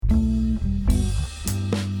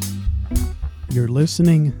You're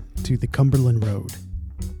listening to The Cumberland Road,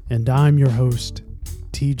 and I'm your host,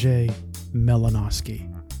 TJ Melanowski.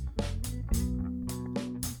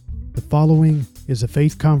 The following is a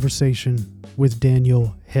faith conversation with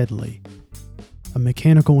Daniel Headley, a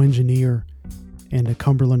mechanical engineer and a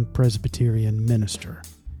Cumberland Presbyterian minister.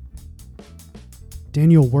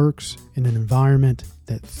 Daniel works in an environment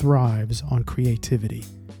that thrives on creativity,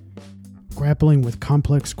 grappling with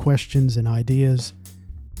complex questions and ideas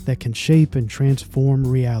that can shape and transform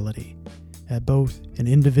reality at both an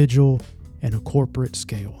individual and a corporate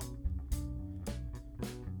scale.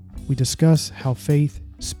 We discuss how faith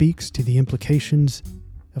speaks to the implications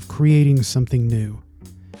of creating something new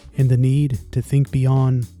and the need to think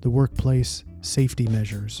beyond the workplace safety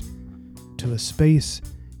measures to a space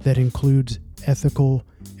that includes ethical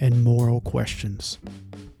and moral questions.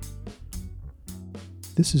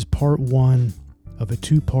 This is part one of a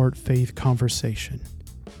two-part faith conversation,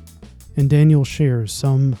 and Daniel shares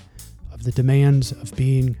some of the demands of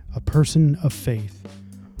being a person of faith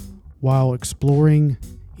while exploring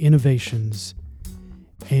innovations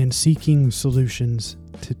and seeking solutions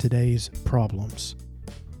to today's problems.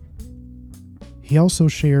 He also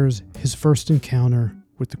shares his first encounter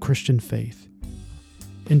with the Christian faith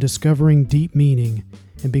in discovering deep meaning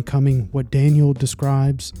and becoming what Daniel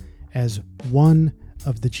describes as one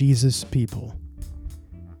of the Jesus people.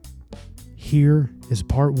 Here is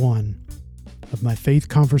part one of my faith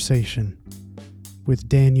conversation with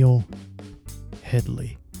Daniel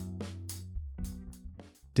Headley.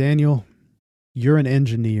 Daniel, you're an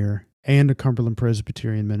engineer and a Cumberland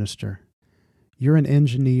Presbyterian minister. You're an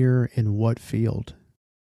engineer in what field?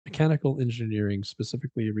 Mechanical engineering,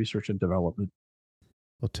 specifically research and development.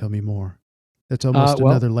 Well, tell me more. That's almost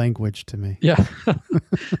another language to me. Yeah.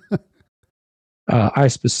 I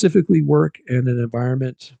specifically work in an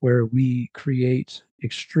environment where we create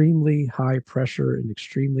extremely high pressure and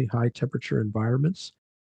extremely high temperature environments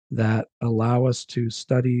that allow us to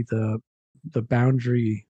study the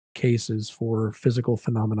boundary cases for physical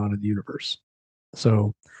phenomenon in the universe.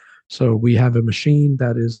 So we have a machine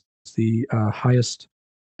that is the highest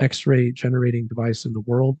X-ray generating device in the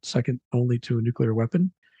world, second only to a nuclear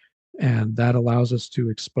weapon. And that allows us to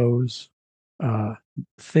expose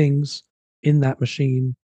things in that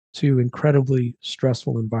machine to incredibly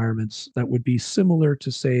stressful environments that would be similar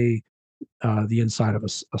to, say, the inside of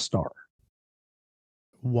a star.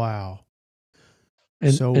 Wow.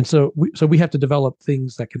 So we have to develop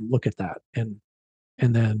things that can look at that and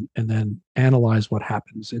then analyze what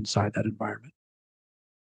happens inside that environment.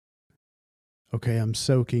 Okay, I'm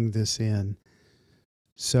soaking this in.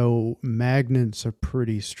 So magnets are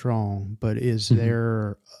pretty strong, but is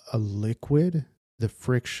there a liquid, the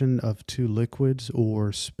friction of two liquids,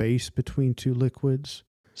 or space between two liquids?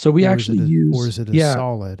 So we actually use, or is it a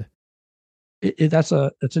solid? That's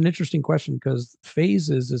an interesting question, because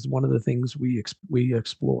phases is one of the things we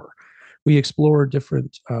explore. We explore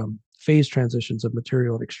different phase transitions of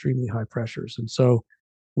material at extremely high pressures, and so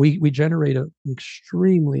we generate an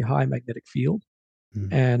extremely high magnetic field.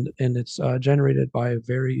 And it's generated by a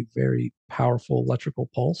very, very powerful electrical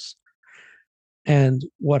pulse. And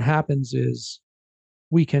what happens is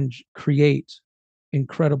we can create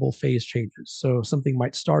incredible phase changes. So something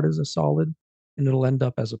might start as a solid and it'll end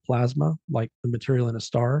up as a plasma, like the material in a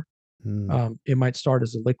star. It might start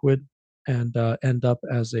as a liquid and end up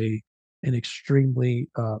as an extremely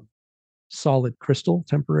solid crystal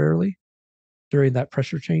temporarily during that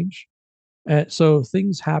pressure change. So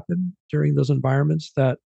things happen during those environments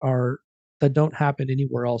that don't happen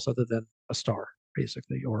anywhere else other than a star,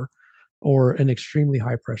 basically, or an extremely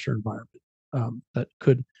high pressure environment that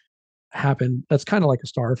could happen. That's kind of like a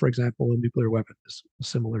star, for example. A nuclear weapon is a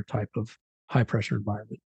similar type of high pressure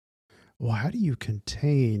environment. Well, how do you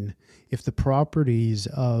contain, if the properties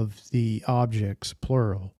of the objects,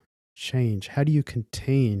 plural, change? How do you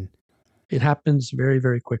contain? It happens very,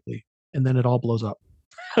 very quickly, and then it all blows up.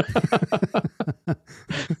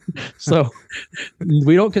 So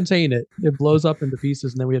we don't contain it. It blows up into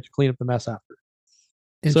pieces, and then we have to clean up the mess after.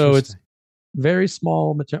 So it's very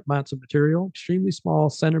small amounts of material, extremely small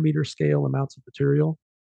centimeter scale amounts of material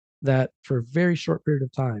that for a very short period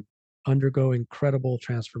of time undergo incredible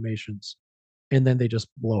transformations, and then they just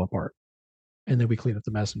blow apart. And then we clean up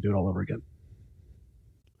the mess and do it all over again.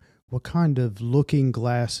 What kind of looking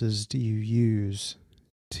glasses do you use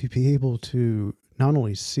to be able to not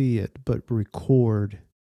only see it, but record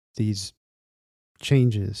these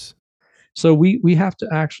changes? So we have to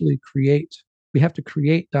actually create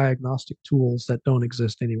diagnostic tools that don't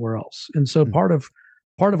exist anywhere else. And so part of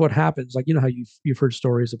part of what happens, like, how you've heard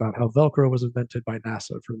stories about how Velcro was invented by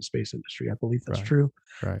NASA for the space industry. I believe that's Right. true.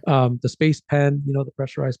 Right. The space pen, the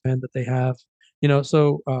pressurized pen that they have,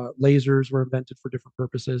 so lasers were invented for different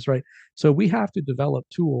purposes, right? So we have to develop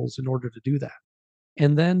tools in order to do that.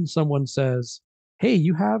 And then someone says, "Hey,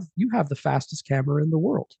 you have the fastest camera in the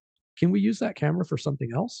world. Can we use that camera for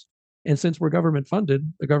something else?" And since we're government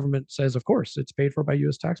funded, the government says, "Of course, it's paid for by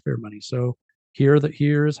U.S. taxpayer money. So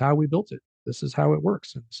here's how we built it. This is how it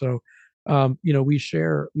works." And so, we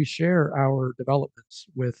share our developments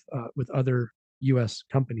with other U.S.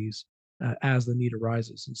 companies as the need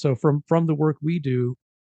arises. And so from the work we do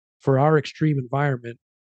for our extreme environment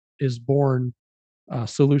is born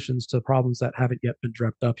solutions to problems that haven't yet been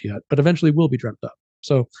dreamt up yet, but eventually will be dreamt up.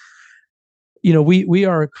 So, we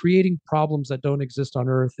are creating problems that don't exist on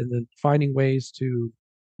Earth, and then finding ways to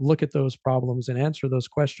look at those problems and answer those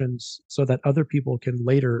questions so that other people can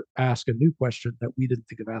later ask a new question that we didn't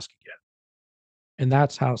think of asking yet. And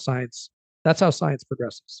that's how science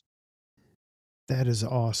progresses. That is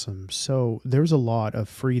awesome. So there's a lot of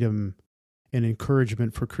freedom and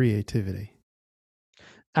encouragement for creativity.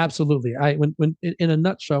 Absolutely. When in a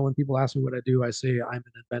nutshell, when people ask me what I do, I say I'm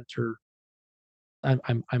an inventor.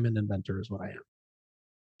 I'm an inventor is what I am.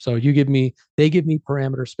 So they give me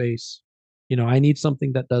parameter space. I need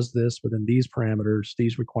something that does this within these parameters,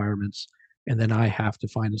 these requirements, and then I have to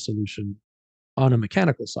find a solution on a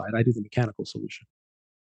mechanical side. I do the mechanical solution,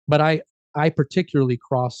 but I particularly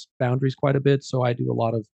cross boundaries quite a bit. So I do a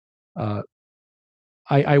lot of uh,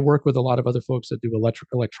 I work with a lot of other folks that do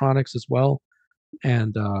electronics as well,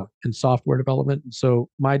 and software development. And so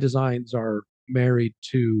my designs are married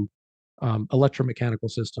to electromechanical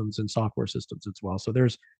systems and software systems as well. So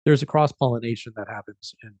there's a cross pollination that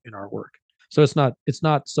happens in our work. So it's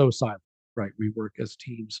not so silent, right? We work as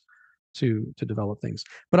teams to develop things.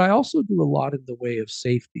 But I also do a lot in the way of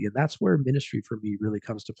safety, and that's where ministry for me really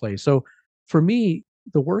comes to play. So for me,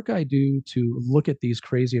 the work I do to look at these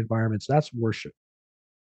crazy environments, that's worship,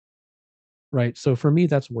 right? So for me,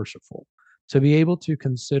 that's worshipful to be able to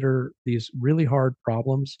consider these really hard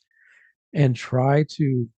problems and try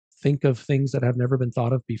to think of things that have never been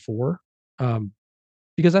thought of before. Um,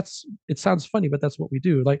 because it sounds funny, but that's what we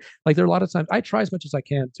do. Like there are a lot of times I try as much as I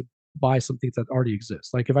can to buy something that already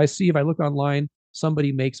exists. Like if I look online,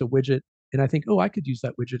 somebody makes a widget and I think, oh, I could use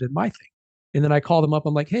that widget in my thing. And then I call them up.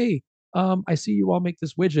 I'm like, hey, I see you all make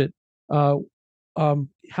this widget. Uh,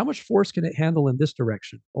 how much force can it handle in this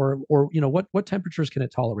direction? Or what temperatures can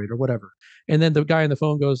it tolerate or whatever? And then the guy on the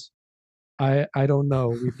phone goes, I don't know.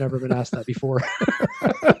 We've never been asked that before.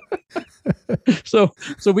 So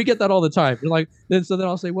we get that all the time. You're like, then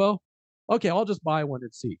I'll say, well, okay, I'll just buy one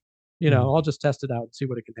and see. Mhm. I'll just test it out and see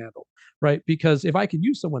what it can handle, right? Because if I can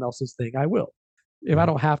use someone else's thing, I will. If I Right.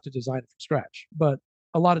 don't have to design it from scratch, but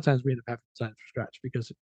a lot of times we end up having to design it from scratch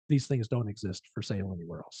because these things don't exist for sale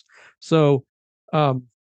anywhere else. So, um,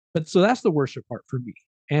 but so that's the worship part for me,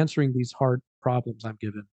 answering these hard problems I'm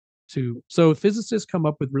given to. So physicists come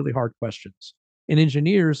up with really hard questions, and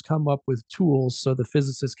engineers come up with tools so the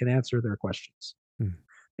physicists can answer their questions. Mm.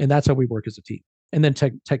 And that's how we work as a team. And then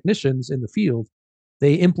technicians in the field,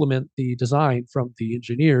 they implement the design from the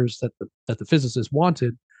engineers that the physicists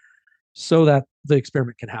wanted so that the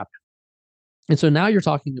experiment can happen. And so now you're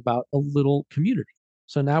talking about a little community.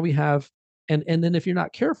 So now we have, and then if you're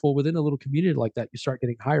not careful within a little community like that, you start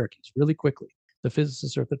getting hierarchies really quickly. The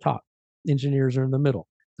physicists are at the top, engineers are in the middle,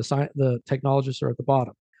 the technologists are at the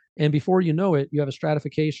bottom. And before you know it, you have a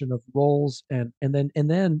stratification of roles, and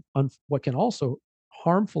then what can also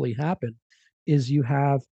harmfully happen is you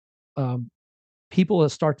have um, people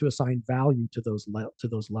start to assign value to those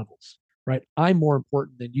levels, right? I'm more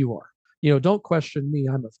important than you are. Don't question me.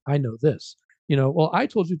 I know this. Well, I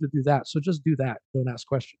told you to do that, so just do that. Don't ask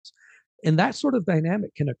questions. And that sort of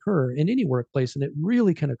dynamic can occur in any workplace, and it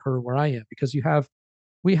really can occur where I am because we have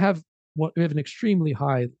we have an extremely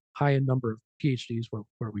high number of PhDs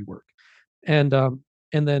where we work, and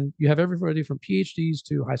and then you have everybody from PhDs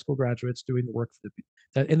to high school graduates doing the work for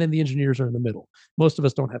and then the engineers are in the middle. Most of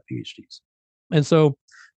us don't have PhDs, and so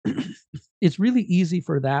it's really easy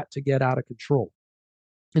for that to get out of control.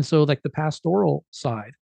 And so, like the pastoral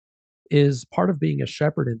side is part of being a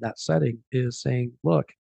shepherd in that setting is saying, look,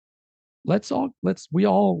 we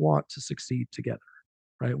all want to succeed together,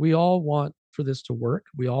 right? We all want for this to work.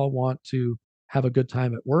 We all want to have a good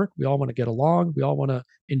time at work. We all want to get along. We all want to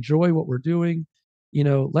enjoy what we're doing.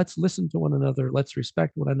 Let's listen to one another. Let's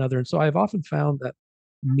respect one another. And so I've often found that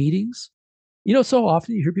meetings, so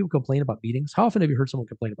often you hear people complain about meetings. How often have you heard someone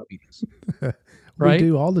complain about meetings? We Right?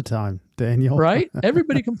 do all the time, Daniel. Right?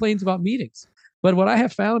 Everybody complains about meetings. But what I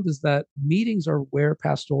have found is that meetings are where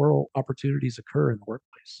pastoral opportunities occur in the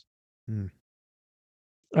workplace. Mm.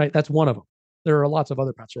 Right? That's one of them. There are lots of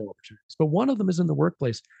other pastoral opportunities, but one of them is in the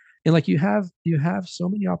workplace. And like you have so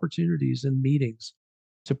many opportunities in meetings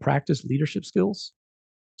to practice leadership skills,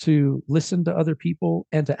 to listen to other people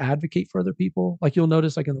and to advocate for other people. Like you'll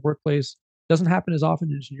notice, like in the workplace, doesn't happen as often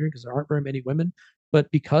in engineering because there aren't very many women. But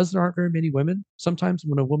because there aren't very many women, sometimes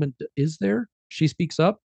when a woman is there, she speaks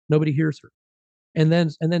up, nobody hears her. And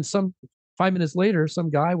then some 5 minutes later,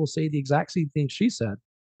 some guy will say the exact same thing she said,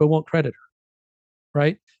 but won't credit her,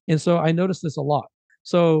 right? And so I notice this a lot.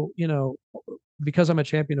 So, because I'm a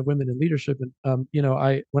champion of women in leadership, and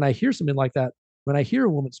I when I hear something like that, when I hear a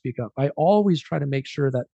woman speak up, I always try to make sure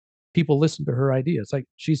that people listen to her ideas. Like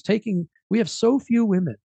she's taking, we have so few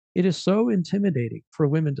women. It is so intimidating for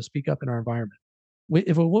women to speak up in our environment.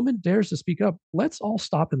 If a woman dares to speak up, let's all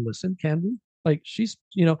stop and listen, can we? Like she's,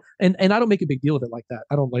 and I don't make a big deal of it like that.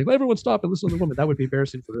 I don't like everyone stop and listen to the woman. That would be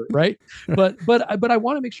embarrassing for her, right? But I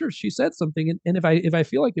want to make sure she said something, and if I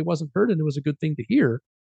feel like it wasn't heard and it was a good thing to hear,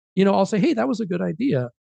 I'll say, hey, that was a good idea.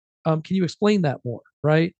 Can you explain that more,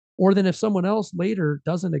 right? Or then if someone else later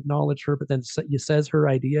doesn't acknowledge her, but then says her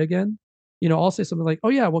idea again, I'll say something like, oh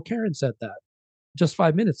yeah, well Karen said that just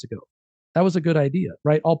 5 minutes ago. That was a good idea,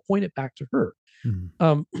 right? I'll point it back to her. Mm.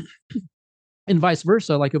 Um, and vice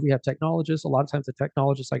versa. Like if we have technologists, a lot of times the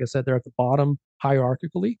technologists, like I said, they're at the bottom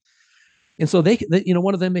hierarchically, and so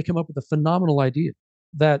one of them may come up with a phenomenal idea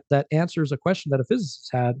that answers a question that a physicist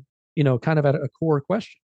had, kind of at a core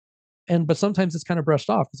question. But sometimes it's kind of brushed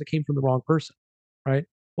off because it came from the wrong person, right?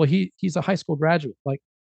 Well, he's a high school graduate. Like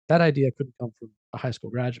that idea couldn't come from a high school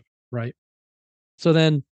graduate, right? So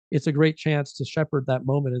then it's a great chance to shepherd that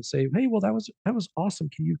moment and say, hey, well, that was awesome.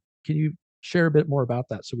 Can you share a bit more about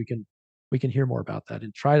that so we can hear more about that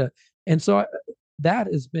and try to. And so that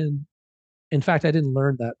has been, in fact, I didn't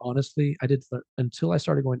learn that honestly. I did until I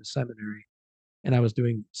started going to seminary, and I was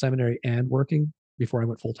doing seminary and working before I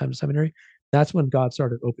went full time to seminary. That's when God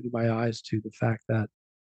started opening my eyes to the fact that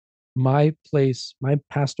my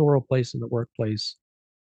pastoral place in the workplace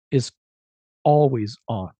is always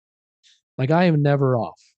on. Like I am never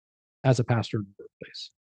off as a pastor in the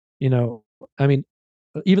workplace. You know, I mean,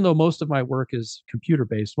 even though most of my work is computer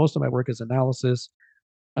based, most of my work is analysis,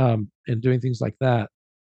 and doing things like that,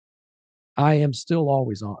 I am still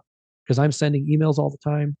always on because I'm sending emails all the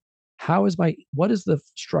time. What is the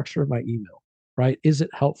structure of my email? Right? Is it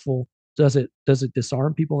helpful? Does it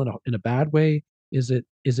disarm people in a bad way? Is it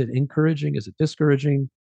encouraging? Is it discouraging?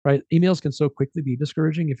 Right? Emails can so quickly be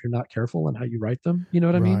discouraging if you're not careful on how you write them. You know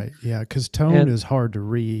what I mean? Right. Yeah. Because tone And is hard to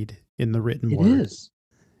read in the written it word. is.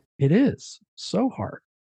 It is so hard.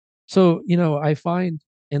 So, I find,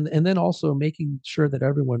 and then also making sure that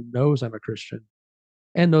everyone knows I'm a Christian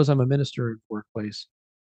and knows I'm a minister in the workplace,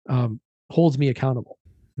 um, holds me accountable,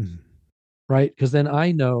 Mhm. right? Because then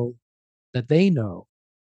I know that they know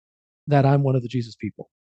that I'm one of the Jesus people.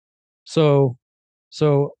 So,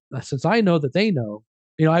 so since I know that they know,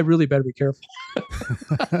 I really better be careful.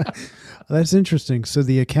 That's interesting. So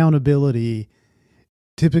the accountability,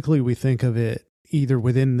 typically we think of it either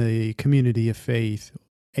within the community of faith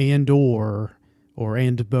and both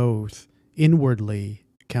inwardly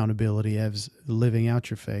accountability as living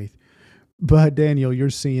out your faith. But Daniel, you're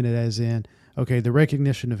seeing it as in, okay, the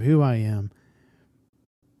recognition of who I am,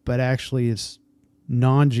 but actually it's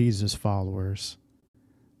non-Jesus followers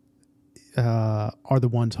are the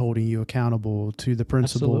ones holding you accountable to the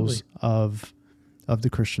principles Absolutely. of the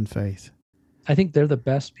Christian faith. I think they're the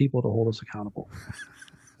best people to hold us accountable.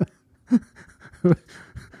 I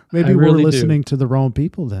Maybe we're really do. listening to the wrong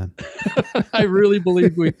people then. I really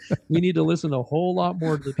believe we need to listen a whole lot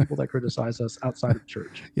more to the people that criticize us outside of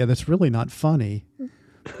church. Yeah, that's really not funny.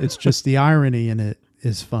 It's just the irony in it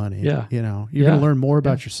is funny. Yeah. You're going to Yeah. learn more Yeah.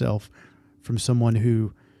 about yourself from someone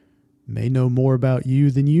who may know more about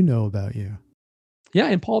you than you know about you. Yeah.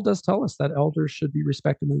 And Paul does tell us that elders should be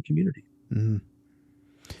respected in the community. Mm-hmm.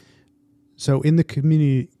 So in the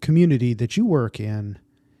community that you work in,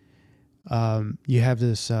 you have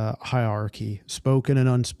this hierarchy, spoken and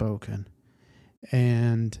unspoken.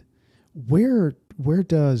 And where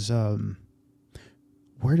does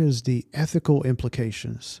the ethical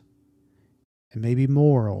implications and maybe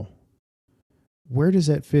moral, where does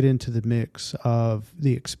that fit into the mix of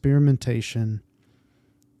the experimentation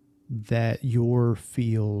that your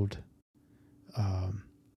field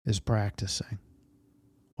is practicing?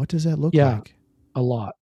 What does that look Yeah. like? A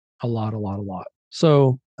lot, a lot, a lot, a lot.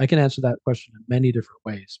 So I can answer that question in many different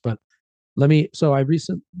ways, but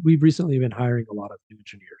we've recently been hiring a lot of new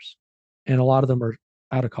engineers, and a lot of them are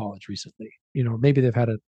out of college recently. Maybe they've had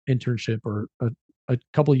internship or a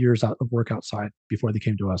couple of years out of work outside before they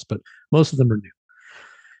came to us, but most of them are new.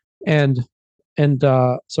 And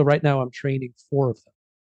so right now I'm training four of them.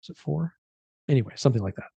 Is it four? Anyway, something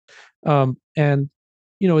like that. And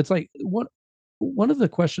it's like one of the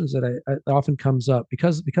questions that I often comes up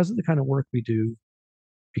because of the kind of work we do,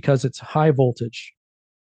 because it's high voltage.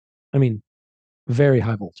 I mean, very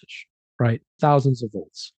high voltage, right? Thousands of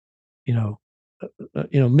volts, you know,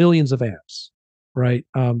 millions of amps, right?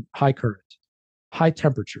 High current, high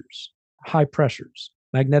temperatures, high pressures,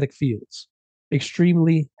 magnetic fields,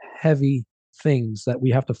 extremely heavy things that we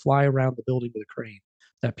have to fly around the building with a crane,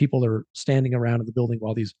 that people are standing around in the building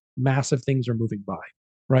while these massive things are moving by,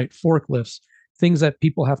 right? Forklifts, things that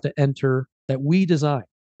people have to enter that we design,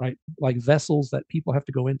 right? Like vessels that people have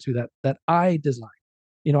to go into that I design.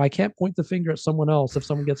 I can't point the finger at someone else if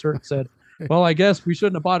someone gets hurt and said, well, I guess we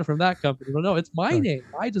shouldn't have bought it from that company. Well, no, it's my Right. name.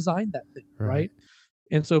 I designed that thing, Right. right?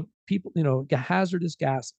 And so people, hazardous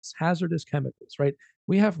gases, hazardous chemicals, right?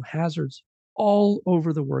 We have hazards all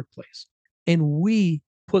over the workplace, and we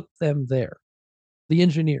put them there. The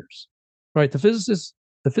engineers, right? The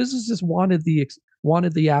physicists wanted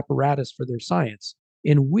the apparatus for their science,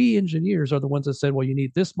 and we engineers are the ones that said, well, you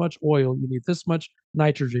need this much oil, you need this much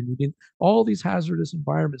nitrogen, you need all these hazardous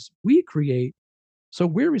environments we create, so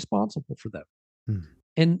we're responsible for them.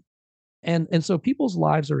 Hmm. And so people's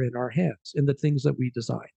lives are in our hands in the things that we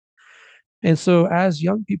design. And so as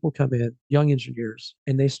young people come in, young engineers,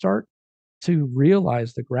 and they start to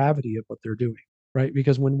realize the gravity of what they're doing, right?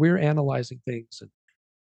 Because when we're analyzing things and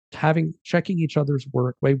checking each other's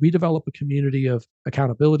work, right, we develop a community of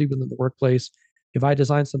accountability within the workplace. If I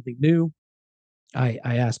design something new, I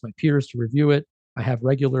ask my peers to review it. I have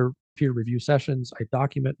regular peer review sessions. I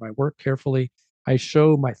document my work carefully. I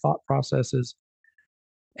show my thought processes.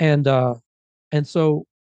 And so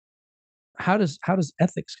how does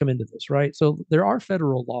ethics come into this, right? So there are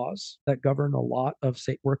federal laws that govern a lot of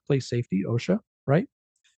workplace safety, OSHA, right?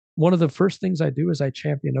 One of the first things I do is I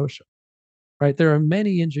champion OSHA, right? There are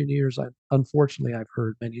many engineers, unfortunately, I've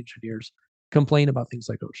heard many engineers complain about things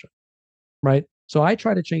like OSHA, right? So I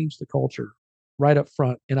try to change the culture right up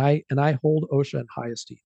front, and I hold OSHA in high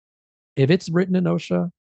esteem. If it's written in OSHA,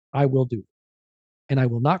 I will do it, and I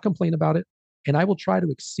will not complain about it, and I will try to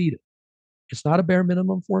exceed it. It's not a bare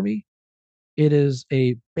minimum for me. It is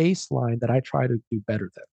a baseline that I try to do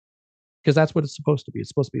better than, because that's what it's supposed to be. It's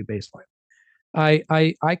supposed to be a baseline.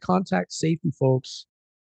 I contact safety folks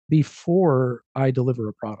before I deliver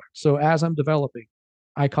a product. So as I'm developing,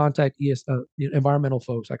 I contact environmental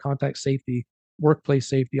folks. I contact safety, workplace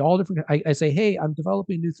safety, all different. I say, hey, I'm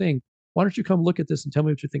developing a new thing. Why don't you come look at this and tell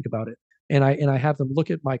me what you think about it? And I have them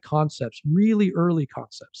look at my concepts, really early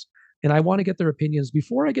concepts, and I want to get their opinions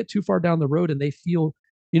before I get too far down the road, and they feel,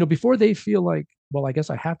 before they feel like, well, I guess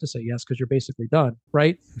I have to say yes because you're basically done,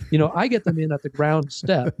 right? I get them in at the ground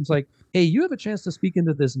step. It's like, hey, you have a chance to speak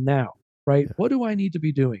into this now, right? Yeah. What do I need to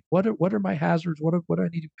be doing? What are my hazards? What do I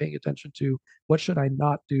need to be paying attention to? What should I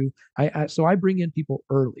not do? So I bring in people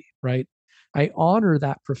early, right? I honor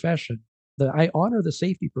that profession. I honor the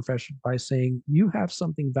safety profession by saying you have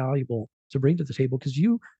something valuable to bring to the table because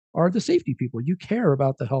you are the safety people. You care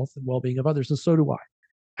about the health and well-being of others, and so do I.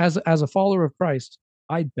 As a follower of Christ,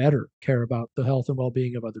 I better care about the health and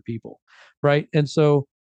well-being of other people, right? And so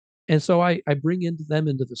I bring them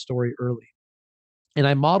into the story early, and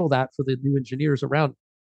I model that for the new engineers around me,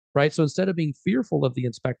 right? So instead of being fearful of the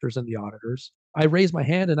inspectors and the auditors, I raise my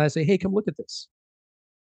hand and I say, hey, come look at this.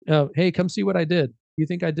 Hey, come see what I did. You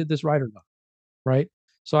think I did this right or not? Right?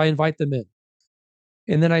 So I invite them in.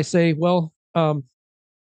 And then I say, well,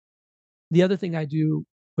 the other thing I do,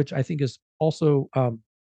 which I think is also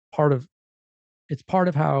part of it's part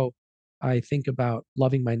of how I think about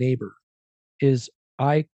loving my neighbor, is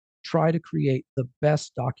I try to create the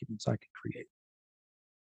best documents I can create.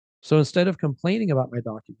 So instead of complaining about my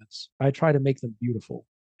documents, I try to make them beautiful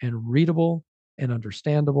and readable and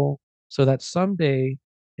understandable so that someday,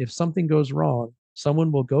 if something goes wrong,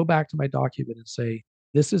 someone will go back to my document and say,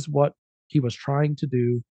 this is what he was trying to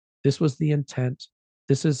do. This was the intent.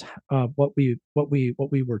 This is what we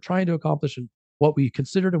were trying to accomplish, and what we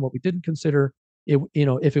considered and what we didn't consider.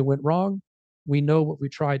 If it went wrong, we know what we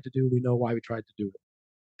tried to do. We know why we tried to do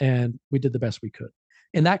it, and we did the best we could.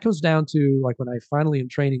 And that comes down to, like, when I finally am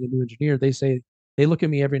training a new engineer, they look at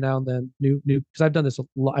me every now and then, because I've done this a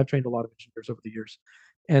lot. I've trained a lot of engineers over the years,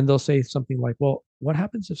 and they'll say something like, well, what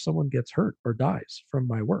happens if someone gets hurt or dies from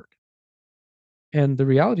my work? And the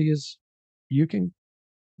reality is, you can,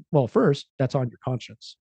 well, first, that's on your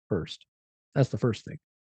conscience. First, that's the first thing.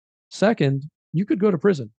 Second, you could go to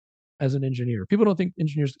prison. as an engineer. People don't think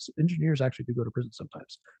engineers actually do go to prison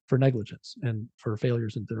sometimes for negligence and for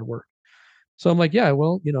failures in their work. So I'm like, yeah,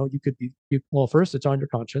 well, you could be, well, first, it's on your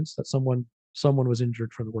conscience that someone was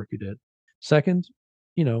injured from the work you did. Second,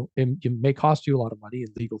 it may cost you a lot of money in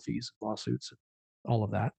legal fees, lawsuits, and all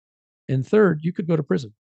of that. And third, you could go to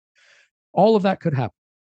prison. All of that could happen.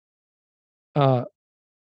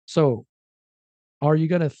 So are you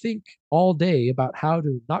going to think all day about how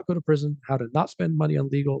to not go to prison, how to not spend money on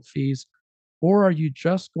legal fees, or are you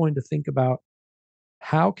just going to think about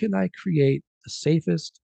how can I create the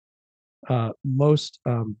safest, most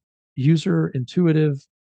user intuitive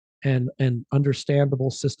and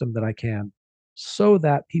understandable system that I can, so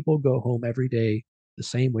that people go home every day the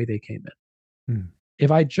same way they came in? Hmm.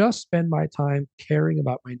 If I just spend my time caring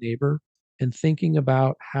about my neighbor and thinking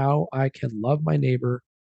about how I can love my neighbor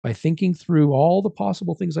by thinking through all the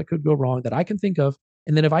possible things that could go wrong that I can think of,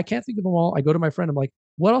 and then if I can't think of them all, I go to my friend. I'm like,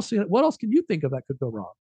 what else can you think of that could go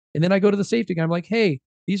wrong? And then I go to the safety guy. I'm like, hey,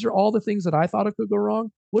 these are all the things that I thought it could go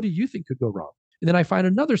wrong. What do you think could go wrong? And then I find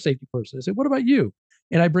another safety person. I say, what about you?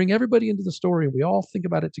 And I bring everybody into the story and we all think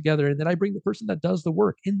about it together. And then I bring the person that does the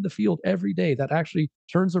work in the field every day that actually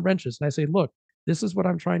turns the wrenches. And I say, look, this is what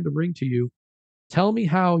I'm trying to bring to you. Tell me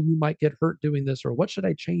how you might get hurt doing this, or what should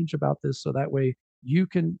I change about this so that way you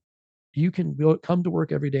can come to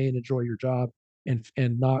work every day and enjoy your job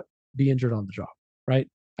and not be injured on the job, right?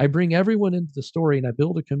 I bring everyone into the story and I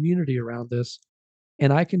build a community around this,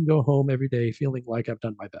 and I can go home every day feeling like I've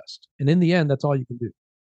done my best. And in the end, that's all you can do.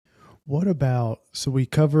 What about, so we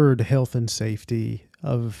covered health and safety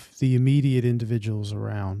of the immediate individuals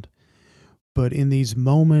around, but in these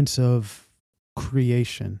moments of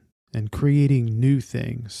creation and creating new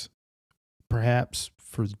things, perhaps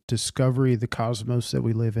for discovery of the cosmos that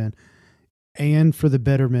we live in and for the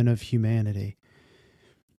betterment of humanity.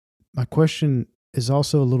 My question is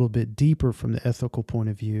also a little bit deeper from the ethical point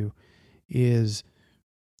of view, is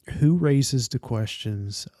who raises the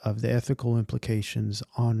questions of the ethical implications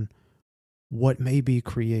on what may be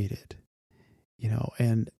created,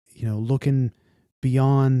 and, looking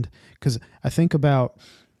beyond, because I think about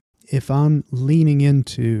if I'm leaning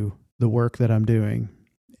into the work that I'm doing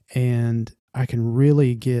and I can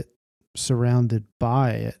really get surrounded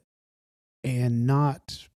by it and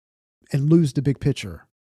lose the big picture,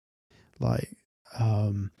 like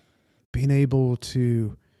being able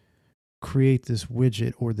to create this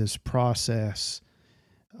widget or this process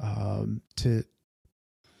to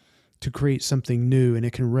create something new, and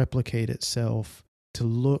it can replicate itself to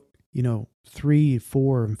look, 3,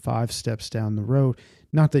 4, and 5 steps down the road.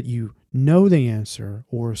 Not that you know the answer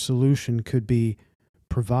or a solution could be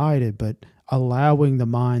provided, but allowing the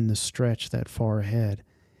mind to stretch that far ahead.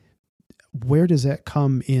 Where does that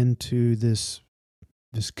come into this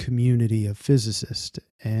community of physicists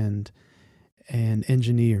and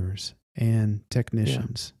engineers and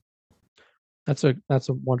technicians? Yeah. That's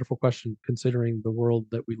a wonderful question, considering the world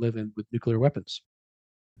that we live in with nuclear weapons.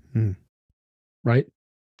 Hmm. Right?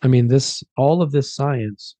 I mean, all of this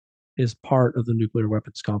science is part of the nuclear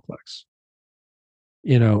weapons complex.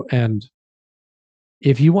 And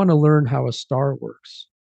if you want to learn how a star works,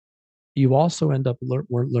 you also end up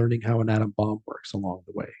learning how an atom bomb works along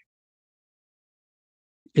the way.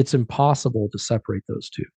 It's impossible to separate those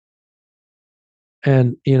two.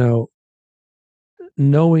 And,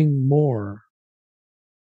 knowing more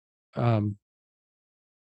um,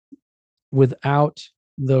 without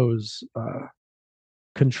those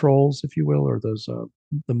controls, if you will, or those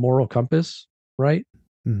the moral compass, right?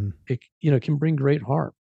 Mm-hmm. It can bring great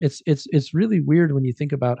harm. It's really weird when you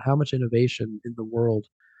think about how much innovation in the world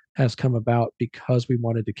has come about because we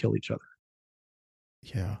wanted to kill each other,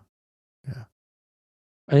 Yeah. Yeah.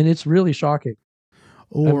 and it's really shocking. I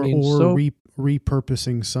Or mean, so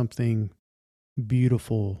repurposing something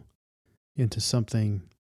beautiful into something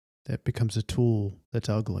that becomes a tool that's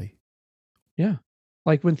ugly. yeah,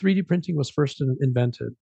 like when 3D printing was first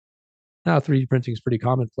invented. Now 3D printing is pretty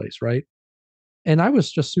commonplace, right? And I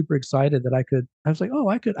was just super excited that I was like, oh,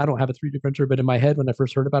 I don't have a 3D printer, but in my head when I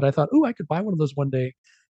first heard about it, I thought, oh, I could buy one of those one day.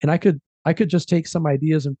 And I could just take some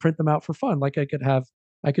ideas and print them out for fun. Like I could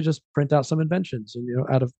just print out some inventions and,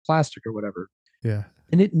 out of plastic or whatever. Yeah.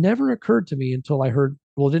 And it never occurred to me until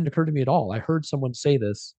well, it didn't occur to me at all. I heard someone say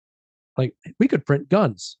this, like, we could print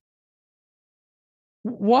guns.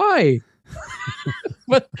 Why?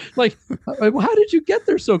 But like, how did you get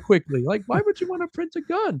there so quickly? Like, why would you want to print a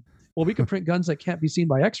gun? Well, we could print guns that can't be seen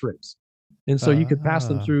by X-rays, and so you could pass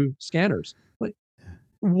them Ah. through scanners. Like,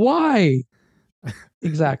 why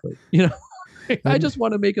exactly? I just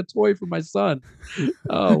want to make a toy for my son.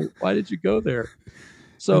 Oh, why did you go there?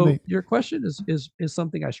 That So make your question is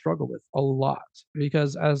something I struggle with a lot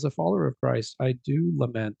because as a follower of Christ, I do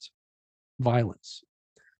lament violence.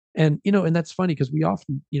 And and that's funny because we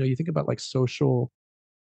often, you think about like social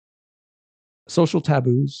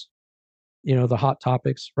taboos, the hot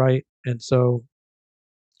topics, right? And so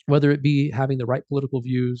whether it be having the right political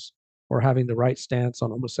views or having the right stance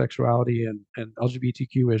on homosexuality and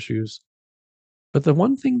LGBTQ issues. But the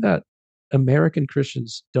one thing that American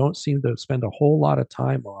Christians don't seem to spend a whole lot of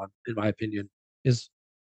time on, in my opinion, is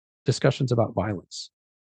discussions about violence.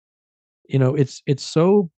 It's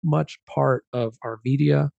so much part of our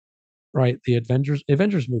media, right? The Avengers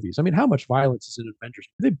movies. I mean, how much violence is in Avengers?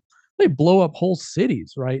 They blow up whole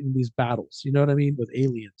cities, right, in these battles. You know what I mean, with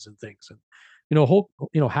aliens and things, and whole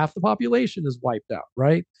half the population is wiped out,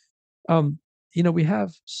 right? Um, we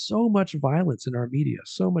have so much violence in our media,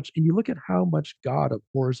 so much, and you look at how much God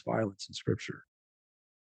abhors violence in Scripture,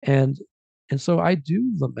 and so I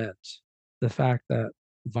do lament the fact that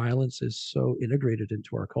violence is so integrated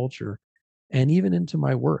into our culture and even into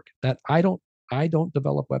my work that I don't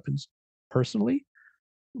develop weapons personally,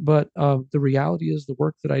 but the reality is the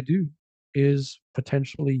work that I do is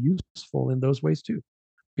potentially useful in those ways too,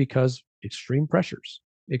 because extreme pressures,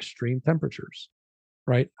 extreme temperatures,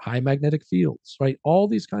 right? High magnetic fields, right? All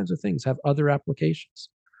these kinds of things have other applications.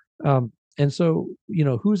 And so,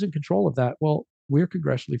 who's in control of that? Well, we're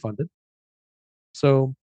congressionally funded.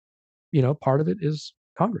 So, part of it is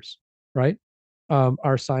Congress, right?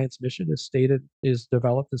 Our science mission is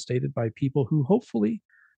developed and stated by people who hopefully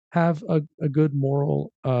have a good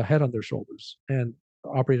moral head on their shoulders and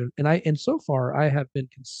operate. And so far, I have been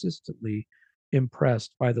consistently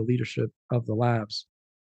impressed by the leadership of the labs.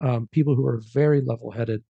 People who are very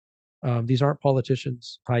level-headed. These aren't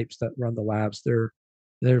politicians types that run the labs. They're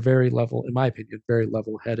very level, in my opinion, very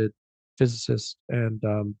level-headed physicists and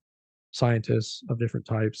scientists of different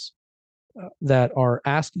types that are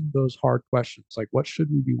asking those hard questions, like what should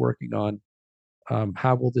we be working on?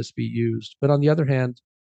 How will this be used? But on the other hand,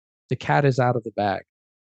 the cat is out of the bag,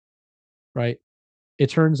 right? It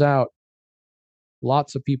turns out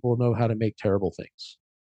lots of people know how to make terrible things,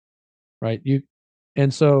 right?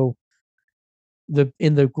 And so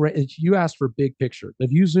you asked for big picture.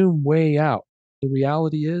 If you zoom way out, the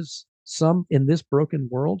reality is some in this broken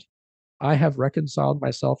world, I have reconciled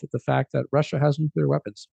myself with the fact that Russia has nuclear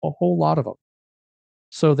weapons, a whole lot of them.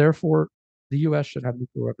 So therefore, the U.S. should have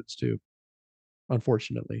nuclear weapons too.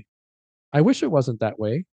 Unfortunately, I wish it wasn't that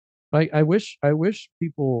way. I wish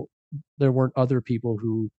people there weren't other people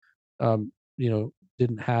who,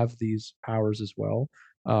 didn't have these powers as well,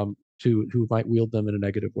 who might wield them in a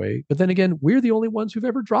negative way. But then again, we're the only ones who've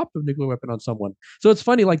ever dropped a nuclear weapon on someone. So it's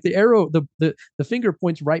funny, like the arrow, the finger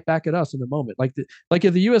points right back at us in the moment. Like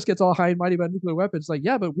if the U.S. gets all high and mighty about nuclear weapons, like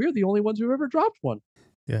yeah, but we're the only ones who've ever dropped one,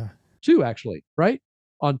 yeah. two actually, right,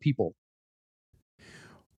 on people.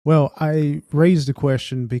 Well, I raised the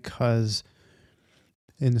question because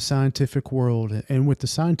in the scientific world and with the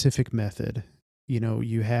scientific method,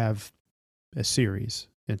 you have a series.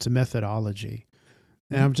 It's a methodology.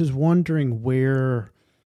 And Mhm. I'm just wondering where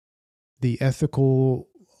the ethical,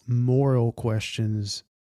 moral questions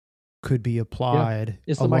could be Yeah. applied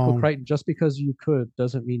It's the Michael along. Crichton. Just because you could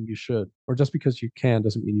doesn't mean you should, or just because you can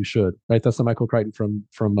doesn't mean you should. Right? That's the Michael Crichton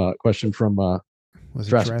from question from Was it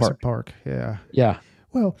Jurassic Jurassic Park. Park? Yeah. Yeah.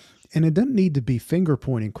 Well, and it doesn't need to be finger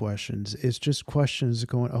pointing questions. It's just questions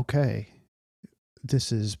going, okay,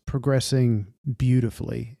 this is progressing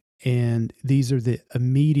beautifully. And these are the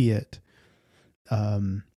immediate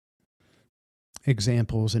um,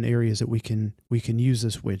 examples and areas that we can use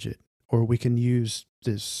this widget or we can use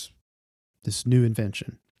this new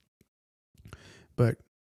invention. But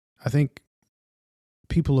I think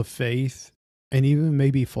people of faith and even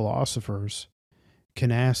maybe philosophers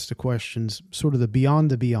can ask the questions, sort of the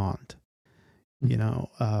beyond, you Mhm.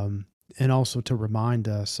 know, and also to remind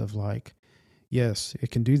us of like, yes,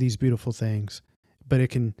 it can do these beautiful things, but it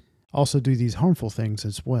can also do these harmful things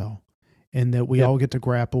as well. And that we Yep. all get to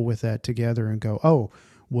grapple with that together and go, oh,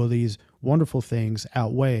 well, these wonderful things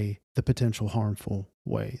outweigh the potential harmful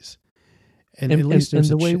ways. And at And least there's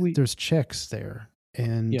the way we there's checks there.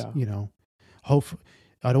 And, yeah. hope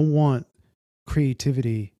I don't want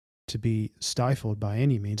creativity to be stifled by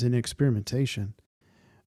any means in experimentation,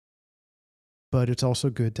 but it's also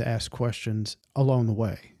good to ask questions along the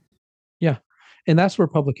way. Yeah. And that's where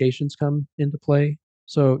publications come into play.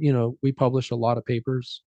 So, we publish a lot of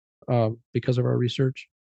papers because of our research.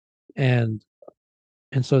 And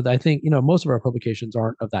so I think, most of our publications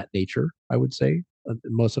aren't of that nature, I would say.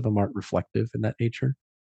 Most of them aren't reflective in that nature.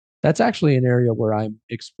 That's actually an area where I'm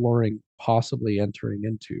exploring possibly entering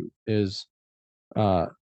into is Uh,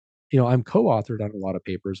 I'm co-authored on a lot of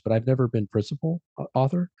papers, but I've never been principal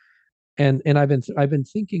author. And I've been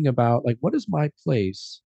thinking about, like, what is my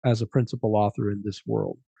place as a principal author in this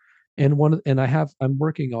world? And I'm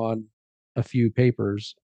working on a few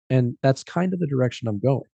papers, and that's kind of the direction I'm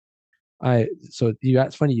going.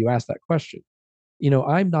 It's funny you asked that question.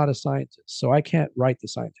 I'm not a scientist, so I can't write the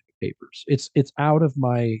scientific papers. It's out of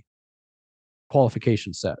my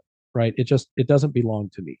qualification set, right? It doesn't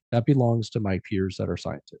belong to me. That belongs to my peers that are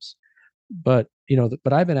scientists. But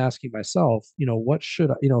I've been asking myself, what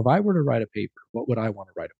should I, if I were to write a paper, what would I want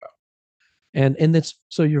to write about? And that's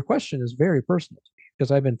so your question is very personal to me,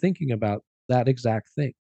 because I've been thinking about that exact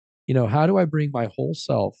thing. How do I bring my whole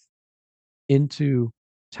self into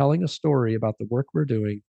telling a story about the work we're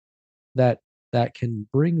doing that that can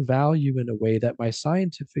bring value in a way that my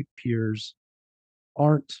scientific peers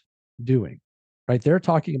aren't doing, right? They're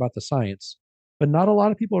talking about the science, but not a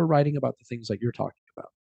lot of people are writing about the things that you're talking about.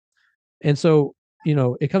 And so,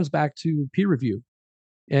 it comes back to peer review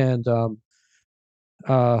and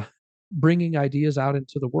uh, bringing ideas out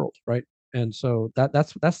into the world, right? And so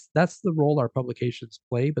that's the role our publications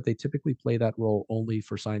play, but they typically play that role only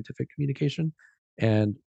for scientific communication.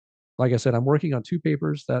 And like I said, I'm working on two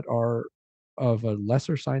papers that are of a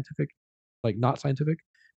lesser scientific, like not scientific.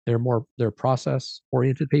 They're process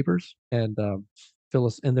oriented papers, and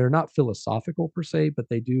they're not philosophical per se, but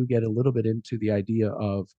they do get a little bit into the idea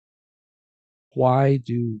of why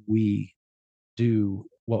do we do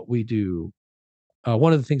what we do.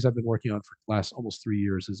 One of the things I've been working on for the last almost 3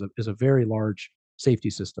 years is a very large safety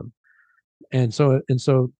system, and so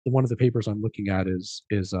one of the papers I'm looking at is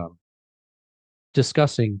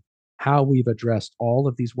discussing how we've addressed all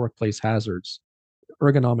of these workplace hazards,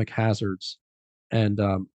 ergonomic hazards, and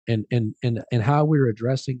how we're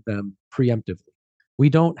addressing them preemptively. We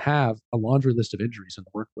don't have a laundry list of injuries in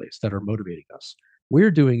the workplace that are motivating us.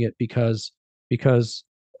 We're doing it because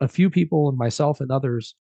a few people, and myself and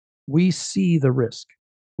others, we see the risk.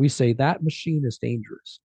 We say that machine is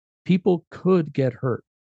dangerous. People could get hurt,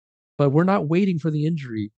 but we're not waiting for the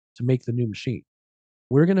injury to make the new machine.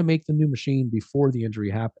 We're going to make the new machine before the injury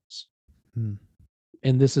happens. Hmm.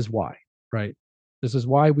 And this is why, right? This is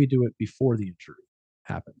why we do it before the injury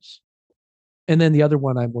happens. And then the other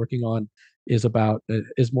one I'm working on is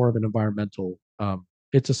more of an environmental.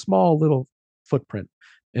 It's a small little footprint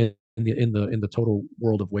in the total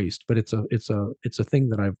world of waste, but it's a thing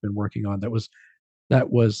that I've been working on that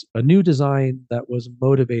was a new design that was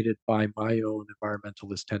motivated by my own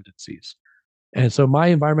environmentalist tendencies. And so my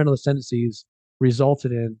environmentalist tendencies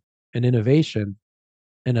resulted in an innovation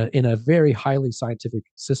in a very highly scientific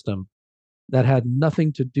system that had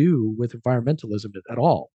nothing to do with environmentalism at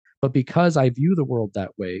all. But because I view the world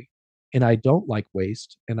that way, and I don't like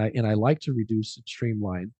waste, and I like to reduce and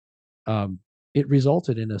streamline, um, it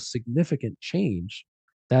resulted in a significant change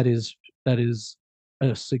that is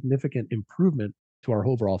a significant improvement to our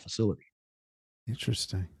overall facility.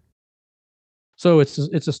 Interesting. So it's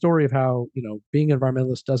a story of how, being an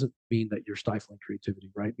environmentalist doesn't mean that you're stifling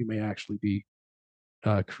creativity, right? You may actually be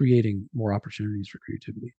creating more opportunities for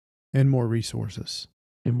creativity And more resources.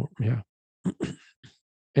 and more, yeah,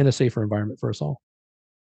 and a safer environment for us all.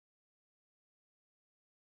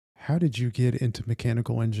 How did you get into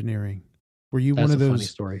mechanical engineering? Were you one That's of a funny those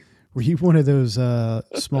story. were you one of those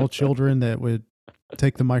small children that would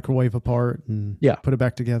take the microwave apart and Yeah, put it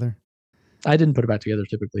back together? I didn't put it back together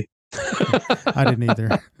typically. I didn't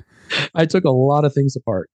either. I took a lot of things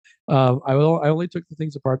apart. I only took the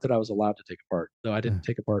things apart that I was allowed to take apart. No, I didn't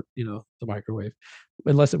take apart, the microwave,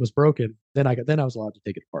 unless it was broken. Then I was allowed to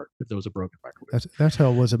take it apart if there was a broken microwave. That's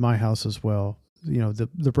how it was at my house as well.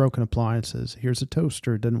 The broken appliances. Here's a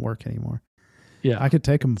toaster. It didn't work anymore. Yeah, I could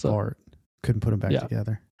take them so apart. Couldn't put them back yeah.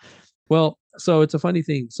 together. Well, so it's a funny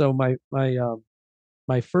thing. So my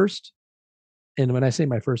first, and when I say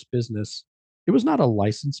my first business, it was not a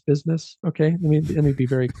licensed business. Okay, let me be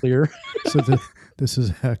very clear. So this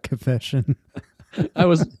is a confession. I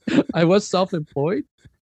was I was self-employed,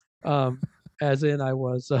 um, as in I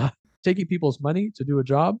was taking people's money to do a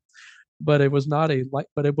job, but it was not a like.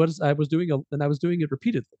 But it was I was doing it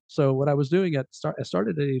repeatedly. So what I was doing I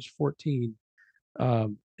started at age 14,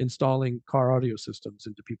 installing car audio systems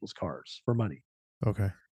into people's cars for money,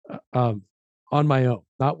 Okay. uh, um, on my own,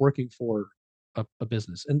 not working for a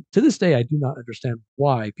business. And to this day, I do not understand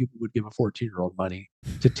why people would give a 14-year-old money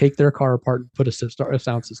to take their car apart and put a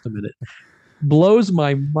sound system in it. Blows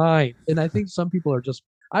my mind. And I think some people are just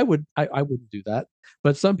I wouldn't do that.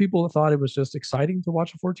 But some people thought it was just exciting to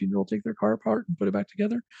watch a 14-year-old take their car apart and put it back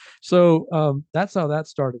together. So that's how that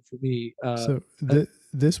started for me. So Uh,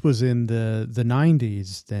 this was in the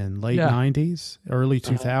 90s, then late yeah, 90s, early uh,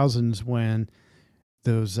 2000s, when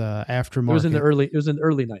those aftermarket, it was in the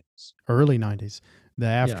early 90s. early 90s, the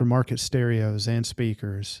Yeah, aftermarket stereos and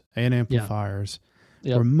speakers and yeah, amplifiers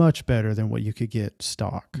yep, were much better than what you could get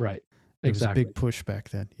stock. right, There was a big exactly. push back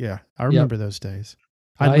then. Yeah, I Yep. remember those days.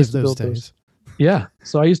 I And I used lived to those build those. days. Yeah,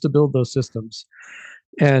 so I used to build those systems,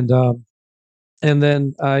 and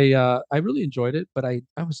then I really enjoyed it, but I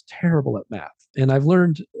was terrible at math, and I've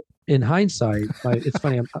learned in hindsight. It's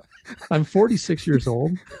funny. I'm 46 years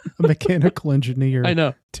old. A mechanical I engineer,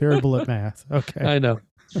 know, terrible at math. Okay. I know.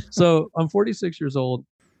 So I'm 46 years old,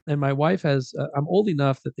 and my wife has. I'm old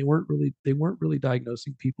enough that they weren't really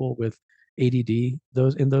diagnosing people with ADD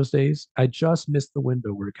those days. I just missed the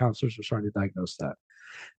window where counselors were starting to diagnose that.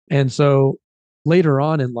 And so later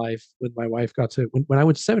on in life, when my wife got to when I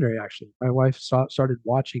went to seminary, actually, my wife started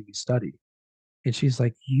watching me study, and she's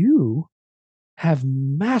like, "You have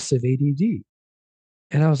massive ADD."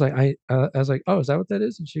 And I was like, "Oh, is that what that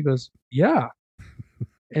is?" And she goes, "Yeah."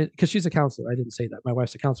 And because she's a counselor, I didn't say that. My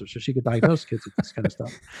wife's a counselor, so she could diagnose kids with this kind of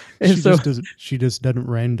stuff. And She so, just doesn't. She just doesn't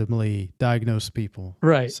randomly diagnose people.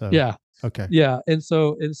 right, So yeah, okay. yeah. And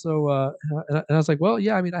I was like, "Well,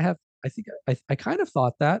 yeah. I mean, I think I kind of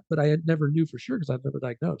thought that, but I had never knew for sure because I've never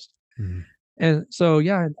diagnosed." Mhm. And so,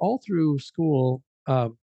 yeah, and all through school, I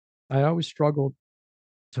always struggled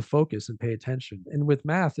to focus and pay attention. And with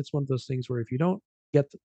math, it's one of those things where if you don't get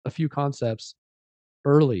a few concepts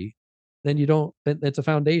early, then you don't. Then it's a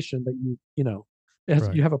foundation that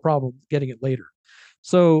Right. you have a problem getting it later.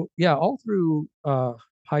 So yeah, all through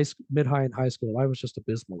high school, mid high and high school, I was just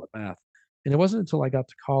abysmal at math. And it wasn't until I got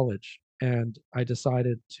to college and I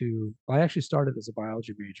decided to. I actually started as a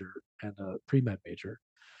biology major and a pre med major,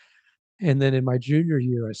 and then in my junior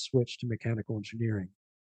year, I switched to mechanical engineering.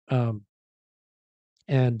 Um,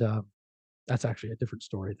 and That's actually a different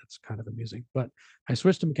story. That's kind of amusing. But I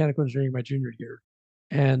switched to mechanical engineering my junior year,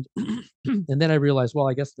 and and then I realized, well,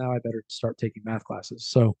 I guess now I better start taking math classes.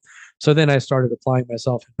 So then I started applying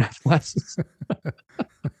myself in math classes.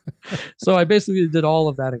 So I basically did all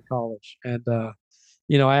of that in college, and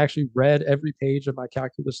I actually read every page of my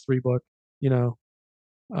Calculus 3 book. You know,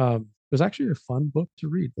 it was actually a fun book to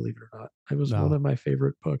read, believe it or not. It was one No, of my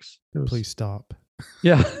favorite books. It was, please stop.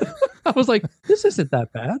 yeah. I was like, this isn't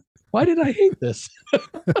that bad. Why did I hate this?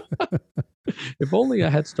 If only I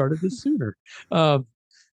had started this sooner. Um,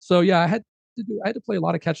 so yeah, I had to play a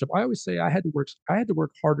lot of catch up. I always say I had to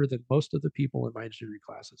work harder than most of the people in my engineering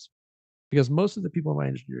classes because most of the people in my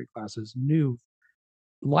engineering classes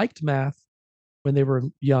liked math when they were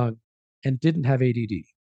young and didn't have ADD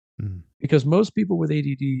Mm. because most people with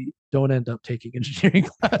ADD don't end up taking engineering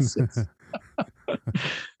classes.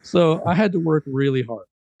 So I had to work really hard.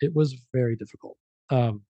 It was very difficult.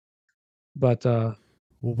 Um, but Well,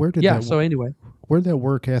 where did Yeah, so anyway, where did that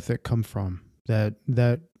work ethic come from? That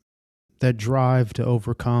drive to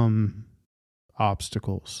overcome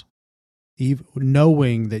obstacles, even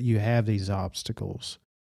knowing that you have these obstacles.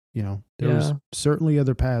 There was yeah, certainly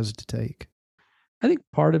other paths to take. I think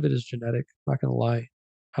part of it is genetic, not gonna lie.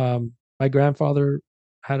 My grandfather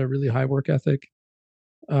had a really high work ethic.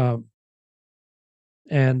 Um,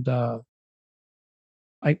 and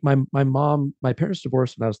my parents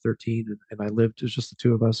divorced when I was 13, and I lived, it was just the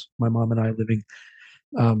two of us, my mom and I living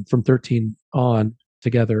from 13 on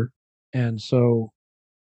together. And so,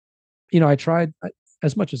 I tried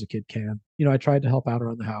as much as a kid can. I tried to help out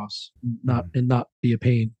around the house, Mm. not be a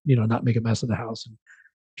pain, not make a mess of the house, and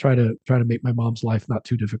try to make my mom's life not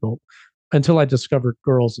too difficult until I discovered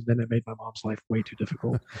girls, and then it made my mom's life way too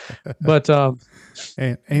difficult. But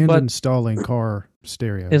And but installing car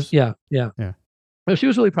stereos. yeah, yeah. Yeah. But she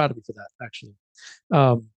was really proud of me for that, actually.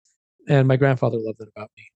 Um, and my grandfather loved that about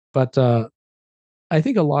me. But I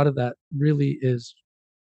think a lot of that really is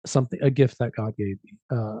a gift that God gave me.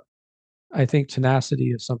 I think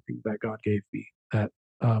tenacity is something that God gave me that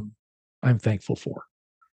um, I'm thankful for.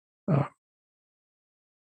 Uh,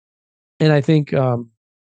 and I think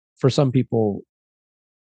for some people,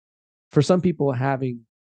 having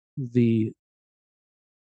the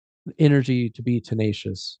energy to be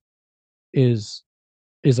tenacious is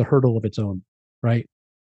a hurdle of its own, right?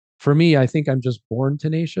 For me, I think I'm just born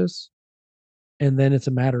tenacious, and then it's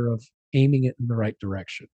a matter of aiming it in the right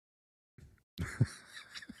direction.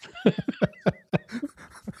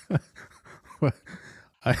 Well,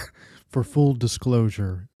 I, for full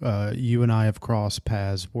disclosure, you and I have crossed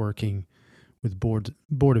paths working with board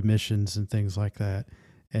admissions and things like that.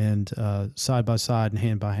 and side by side and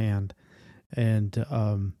hand by hand. And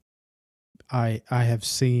I have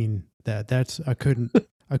seen that.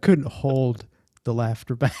 I couldn't hold the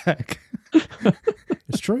laughter back.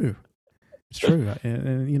 It's true. It's true.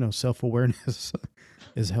 And self awareness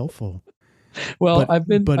is helpful. Well,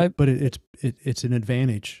 But it's an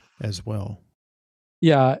advantage as well.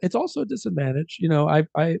 yeah, it's also a disadvantage. I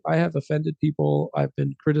have offended people. I've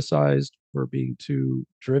been criticized for being too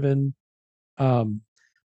driven. Um,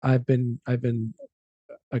 I've been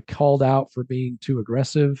called out for being too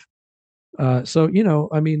aggressive. So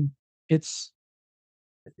I mean, it's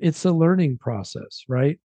it's a learning process,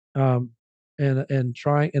 right? Um, and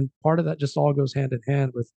trying, and part of that just all goes hand in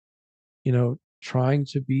hand with trying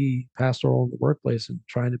to be pastoral in the workplace and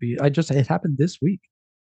trying to be. It happened this week.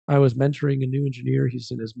 I was mentoring a new engineer. He's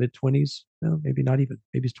in his mid 20s. No, maybe not even.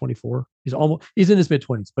 Maybe he's 24. He's in his mid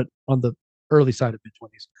 20s, but on the early side of mid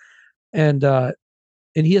 20s.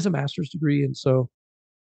 And he has a master's degree. And so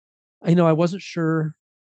I wasn't sure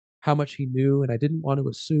how much he knew, and I didn't want to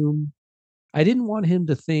assume. I didn't want him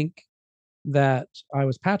to think that I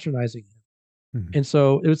was patronizing him. Mhm. And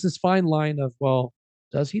so it was this fine line of, well,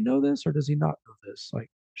 does he know this or does he not know this? Like,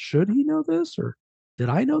 should he know this, or did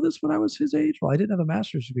I know this when I was his age? Well, I didn't have a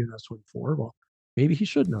master's degree when I was 24. Well, maybe he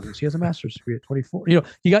should know this. He has a master's degree at 24.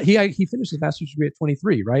 He finished his master's degree at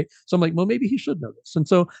 23, right? So I'm like, well, maybe he should know this. And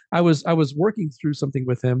so I was working through something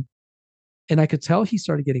with him, and I could tell he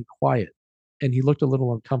started getting quiet, and he looked a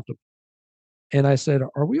little uncomfortable. And I said,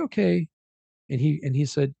 "Are we okay?" And he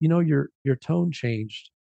said, your tone changed,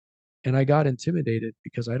 and I got intimidated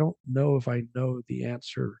because I don't know if I know the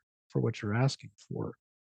answer for what you're asking for.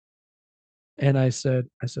 And I said,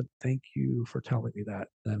 thank you for telling me that.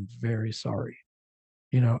 I'm very sorry.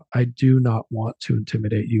 I do not want to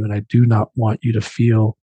intimidate you, and I do not want you to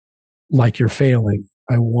feel like you're failing.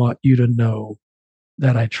 I want you to know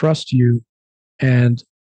that I trust you, and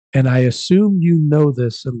I assume you know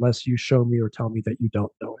this unless you show me or tell me that you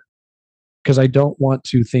don't know it, because I don't want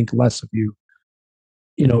to think less of you.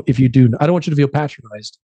 If you do, I don't want you to feel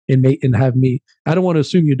patronized and have me. I don't want to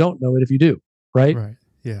assume you don't know it if you do, right? Right.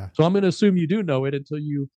 Yeah. So I'm going to assume you do know it until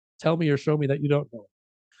you tell me or show me that you don't know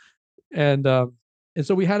it. And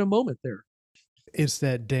so we had a moment there. It's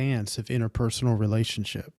that dance of interpersonal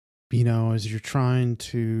relationship, as you're trying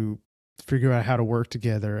to figure out how to work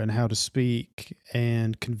together and how to speak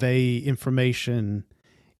and convey information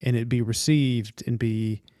and it be received and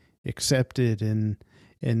be accepted and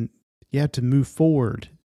you have to move forward.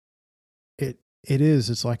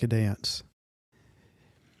 It's like a dance.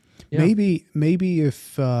 Yeah. Maybe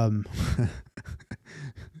if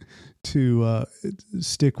to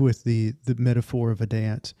stick with the metaphor of a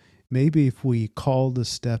dance, maybe if we call the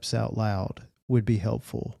steps out loud would be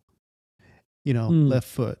helpful. Left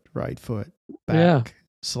foot, right foot, Yeah. back,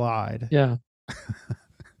 slide. Yeah.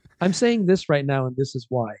 I'm saying this right now, and this is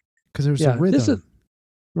why. Because there's a Yeah. This is rhythm.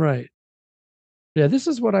 right. Yeah. This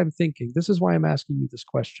is what I'm thinking. This is why I'm asking you this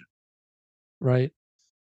question. Right.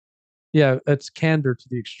 Yeah. It's candor to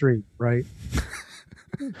the extreme. Right.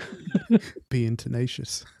 Being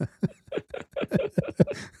tenacious.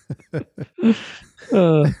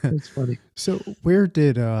 That's funny. So where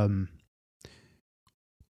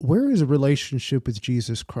is a relationship with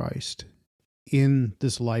Jesus Christ in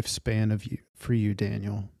this lifespan for you,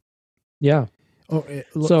 Daniel? Yeah. Oh, and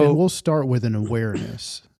we'll start with an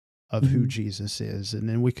awareness of who Jesus is, and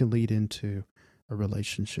then we can lead into a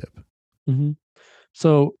relationship. Mm-hmm.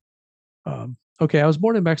 So, okay, I was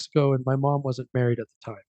born in Mexico, and my mom wasn't married at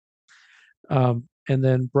the time, and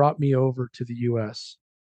then brought me over to the U.S.,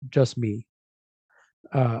 just me.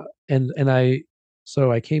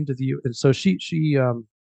 So I came to the U. And so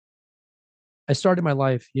I started my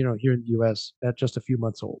life, here in the U.S. at just a few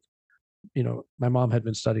months old. My mom had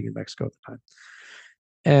been studying in Mexico at the time,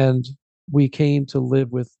 and we came to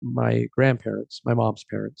live with my grandparents, my mom's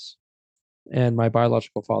parents, and my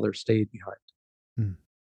biological father stayed behind. Hmm.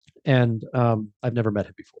 And I've never met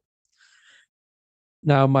him before.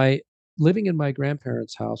 Now, my living in my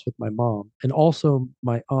grandparents' house with my mom, and also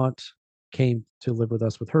my aunt came to live with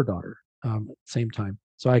us with her daughter at the same time.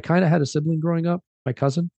 So I kind of had a sibling growing up, my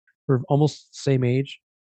cousin. We're almost the same age,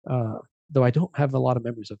 uh, though I don't have a lot of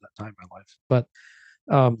memories of that time in my life. But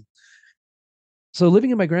um, so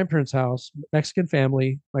living in my grandparents' house, Mexican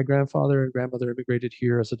family, my grandfather and grandmother immigrated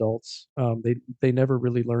here as adults. They never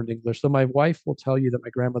really learned English. So my wife will tell you that my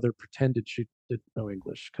grandmother pretended she didn't know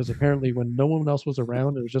English, because apparently when no one else was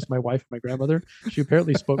around, it was just my wife and my grandmother. She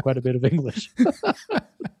apparently spoke quite a bit of English,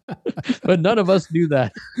 but none of us knew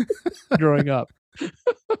that growing up.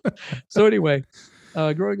 So anyway,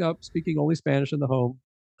 growing up speaking only Spanish in the home,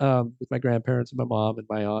 with my grandparents and my mom and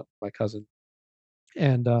my aunt, my cousin.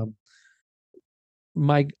 And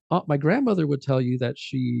my grandmother would tell you that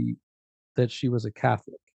she was a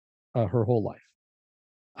Catholic her whole life.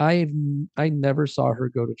 I never saw her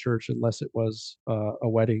go to church unless it was a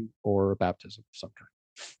wedding or a baptism of some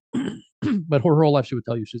kind. But her whole life, she would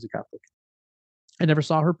tell you she's a Catholic. I never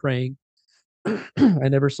saw her praying. I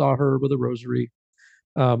never saw her with a rosary.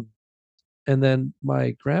 Um, and then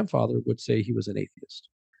my grandfather would say he was an atheist,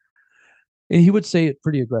 and he would say it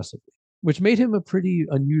pretty aggressively, which made him a pretty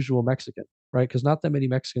unusual Mexican, right? Because not that many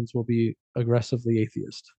Mexicans will be aggressively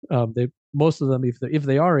atheist. They Most of them, if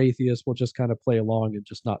they are atheists, will just kind of play along and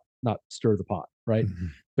just not stir the pot, right? Mm-hmm.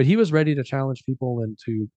 But he was ready to challenge people and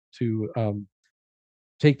to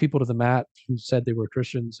take people to the mat who said they were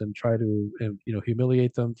Christians and try to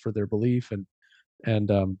humiliate them for their belief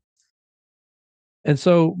and um and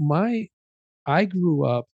so my I grew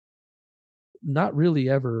up not really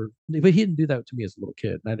ever, but he didn't do that to me as a little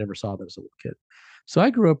kid, and I never saw that as a little kid. So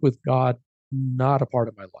I grew up with God not a part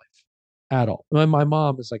of my life at all. My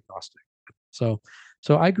mom is agnostic, so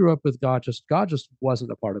I grew up with God just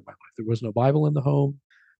wasn't a part of my life. There was no Bible in the home.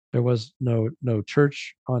 There was no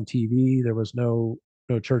church on TV. There was no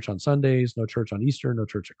church on Sundays, no church on Easter, no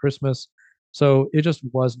church at Christmas. So it just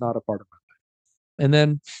was not a part of my life. And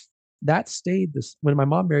then that stayed this when my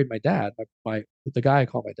mom married my dad, the guy I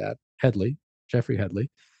call my dad, Headley, Jeffrey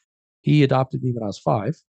Headley. He adopted me when I was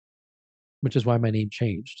 5, which is why my name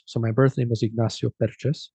changed. So my birth name was Ignacio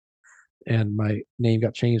Perches, and my name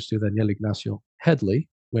got changed to Daniel Ignacio Headley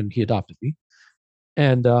when he adopted me.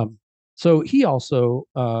 And so he also,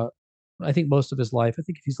 I think most of his life, I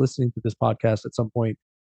think if he's listening to this podcast at some point,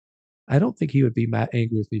 I don't think he would be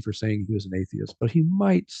angry with me for saying he was an atheist, but he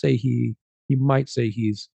might say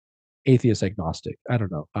he's atheist agnostic. I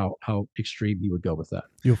don't know how extreme he would go with that.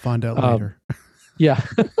 You'll find out later. Yeah.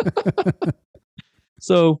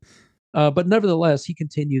 So, but nevertheless, he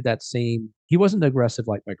continued that same. He wasn't aggressive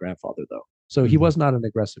like my grandfather, though. So he was not an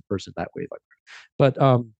aggressive person that way. But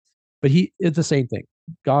it's the same thing.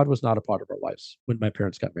 God was not a part of our lives when my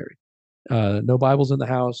parents got married. No Bibles in the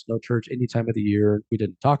house, no church any time of the year. We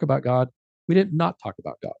didn't talk about God. We didn't not talk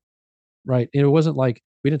about God, right? And it wasn't like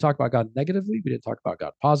we didn't talk about God negatively. We didn't talk about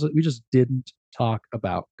God positively. We just didn't talk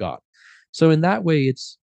about God. So in that way,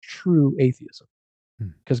 it's true atheism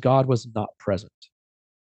because God was not present.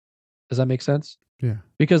 Does that make sense? Yeah.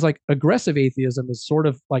 Because like aggressive atheism is sort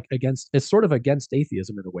of against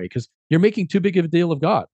atheism in a way because you're making too big of a deal of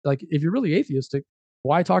God. Like if you're really atheistic,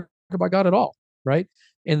 why talk about God at all, right?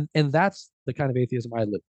 And that's the kind of atheism I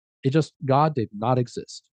live. It just God did not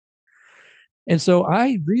exist. And so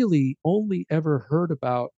I really only ever heard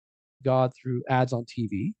about God through ads on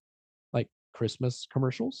TV, like Christmas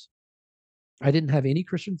commercials. I didn't have any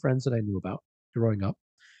Christian friends that I knew about growing up.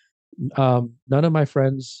 None of my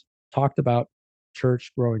friends talked about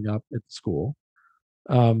church growing up at school.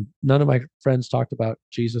 None of my friends talked about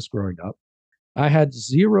Jesus growing up. I had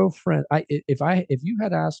zero friends. If you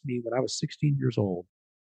had asked me when I was 16 years old,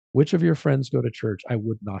 which of your friends go to church, I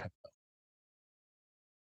would not have known.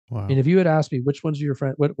 Wow. And if you had asked me which ones of your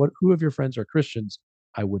friends, who of your friends are Christians,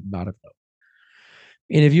 I would not have known.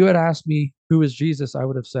 And if you had asked me who is Jesus, I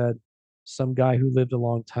would have said some guy who lived a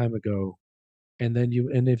long time ago. And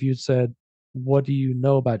if you said, what do you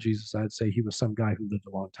know about Jesus? I'd say he was some guy who lived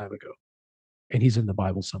a long time ago and he's in the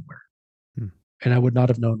Bible somewhere. And I would not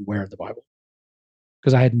have known where in the Bible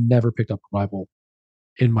because I had never picked up a Bible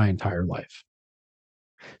in my entire life.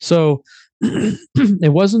 So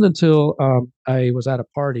it wasn't until I was at a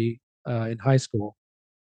party in high school,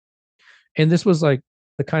 and this was like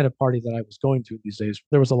the kind of party that I was going to these days.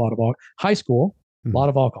 There was a lot of high school, a lot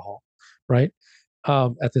of alcohol, right?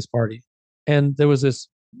 At this party. And there was this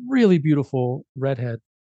really beautiful redhead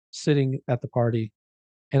sitting at the party.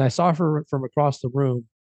 And I saw her from across the room.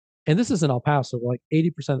 And this is in El Paso, where like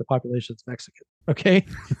 80% of the population is Mexican. Okay.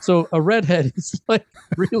 So a redhead is like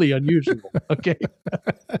really unusual. Okay.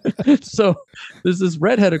 So there's this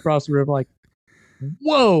redhead across the room, like,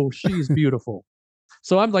 whoa, she's beautiful.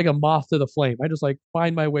 So I'm like a moth to the flame. I just like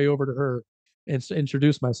find my way over to her and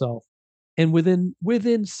introduce myself. And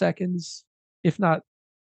within seconds, if not,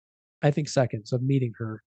 I think seconds of meeting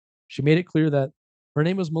her, she made it clear that her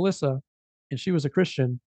name was Melissa and she was a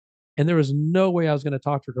Christian. And there was no way I was going to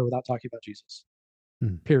talk to her without talking about Jesus.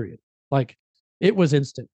 Period. Like it was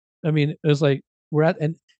instant. I mean, it was like we're at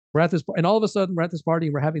this, and all of a sudden we're at this party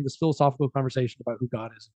and we're having this philosophical conversation about who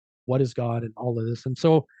God is, what is God, and all of this. And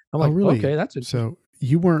so I'm like, really? Okay, that's interesting. So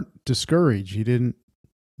you weren't discouraged. You didn't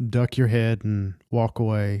duck your head and walk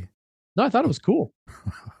away. No, I thought it was cool.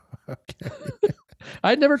 Okay.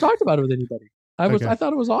 I'd never talked about it with anybody. I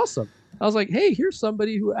thought it was awesome. I was like, hey, here's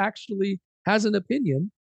somebody who actually has an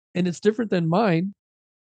opinion and it's different than mine.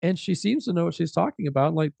 And she seems to know what she's talking about.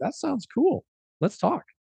 I'm like, that sounds cool. Let's talk.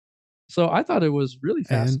 So I thought it was really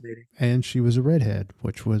fascinating. And she was a redhead,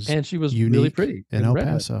 which was And she was really unique pretty in and El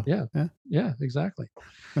redhead. Paso. Yeah. Yeah, exactly.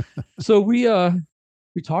 So we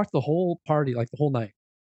talked the whole party, like the whole night.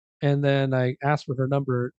 And then I asked for her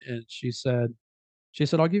number and she said,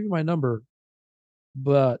 I'll give you my number,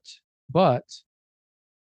 but but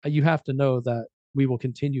you have to know that we will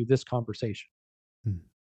continue this conversation. Hmm.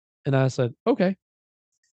 And I said, okay.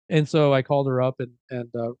 And so I called her up and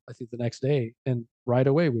I think the next day and right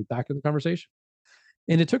away we were back in the conversation.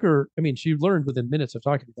 And it took her, I mean, she learned within minutes of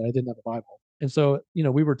talking to me that I didn't have a Bible. And so,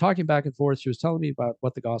 we were talking back and forth. She was telling me about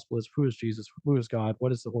what the gospel is, who is Jesus, who is God,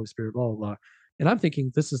 what is the Holy Spirit, blah, blah, blah. And I'm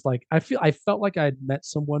thinking, this is like, I felt like I had met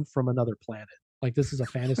someone from another planet. Like, this is a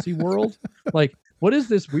fantasy world. Like, what is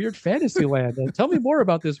this weird fantasy land? Tell me more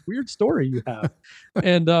about this weird story you have.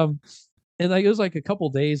 And like, it was like a couple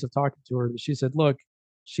of days of talking to her. And she said, look,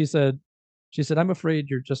 she said, I'm afraid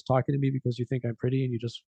you're just talking to me because you think I'm pretty and you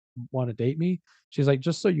just want to date me. She's like,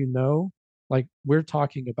 just so you know, like we're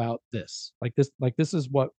talking about this, like this is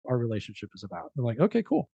what our relationship is about. I'm like, okay,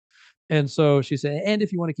 cool. And so she said, and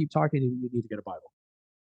if you want to keep talking, you need to get a Bible.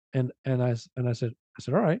 And I said,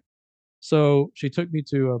 all right. So she took me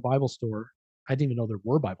to a Bible store. I didn't even know there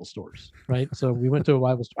were Bible stores, right? So we went to a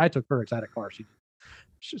Bible store. I took her because I had a car.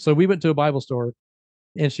 So we went to a Bible store,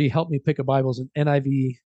 and she helped me pick a Bible. It was an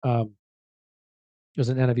NIV. It was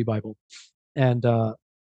an NIV Bible, and I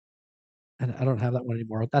don't have that one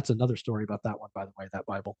anymore. That's another story about that one, by the way, that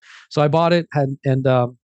Bible. So I bought it and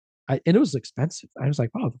it was expensive. I was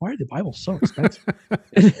like, wow, why are the Bibles so expensive?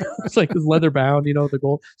 It's like this leather bound, the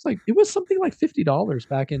gold. It's like, it was something like $50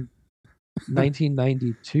 back in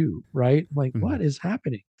 1992, right? I'm like, what is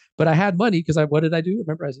happening? But I had money because what did I do?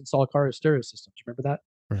 Remember, I installed car stereo systems. Remember that?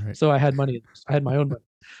 Right. So I had money. I had my own money.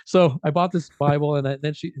 So I bought this Bible,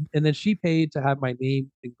 then she paid to have my name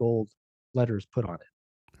in gold letters put on it.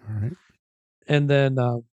 All right. And then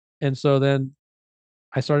and so then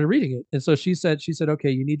I started reading it. And so she said, okay,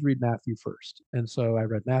 you need to read Matthew first. And so I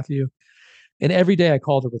read Matthew. And every day I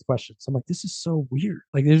called her with questions. I'm like, this is so weird.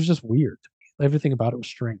 Like, it was just weird to me. Everything about it was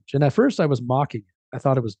strange. And at first I was mocking it. I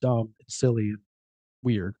thought it was dumb and silly and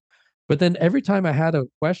weird. But then every time I had a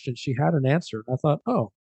question, she had an answer. I thought,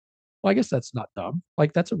 oh, well, I guess that's not dumb.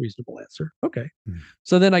 Like, that's a reasonable answer. Okay.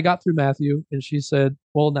 So then I got through Matthew and she said,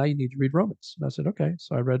 well, now you need to read Romans. And I said, okay.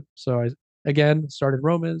 So I again started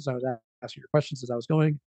Romans. I was asking her questions as I was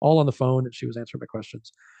going, all on the phone, and she was answering my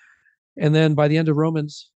questions. And then by the end of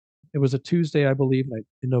Romans, it was a Tuesday, I believe,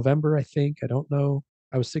 in November, I think. I don't know.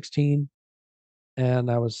 I was 16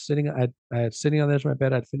 and I was I had sitting on the edge of my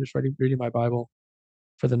bed. I'd finished reading my Bible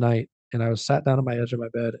for the night. And I was sat down on my edge of my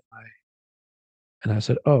bed and I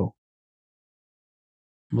said, oh,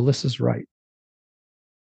 Melissa's right.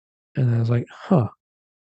 And I was like, huh.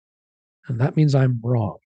 And that means I'm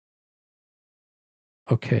wrong.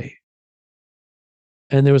 Okay.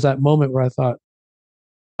 And there was that moment where I thought,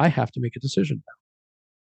 I have to make a decision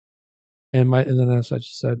now. And then as I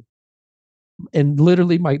just said, and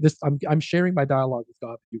literally I'm sharing my dialogue with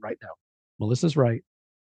God with you right now. Melissa's right.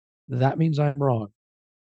 That means I'm wrong.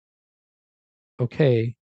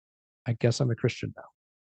 Okay. I guess I'm a Christian now.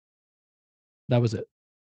 That was it.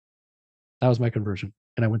 That was my conversion.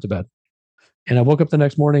 And I went to bed. And I woke up the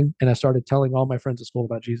next morning and I started telling all my friends at school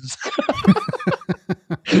about Jesus.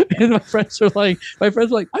 And my friends were like, I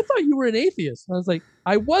thought you were an atheist. And I was like,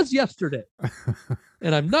 I was yesterday.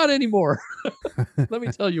 And I'm not anymore. Let me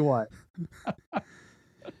tell you why.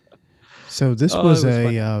 So this was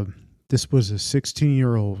a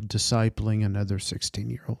 16-year-old discipling another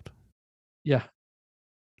 16-year-old. Yeah.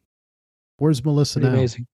 Where's Melissa now?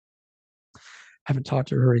 Amazing. I haven't talked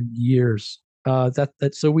to her in years.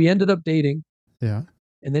 So we ended up dating. Yeah.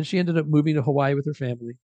 And then she ended up moving to Hawaii with her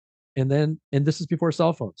family. And this is before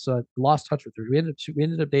cell phones. So I lost touch with her. We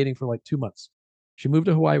ended up dating for like 2 months. She moved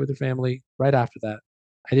to Hawaii with her family right after that.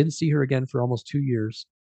 I didn't see her again for almost 2 years.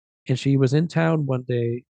 And she was in town one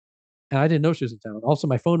day and I didn't know she was in town. Also,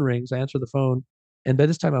 my phone rings. I answer the phone. And by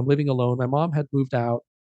this time I'm living alone. My mom had moved out.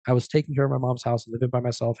 I was taking care of my mom's house and living by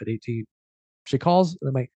myself at 18. She calls and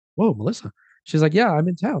I'm like, whoa, Melissa. She's like, yeah, I'm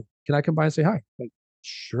in town. Can I come by and say hi? I'm like,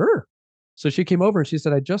 sure. So she came over and she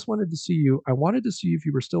said, I just wanted to see you. I wanted to see if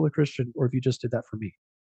you were still a Christian or if you just did that for me.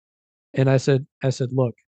 And I said,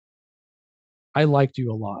 look, I liked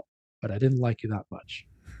you a lot, but I didn't like you that much.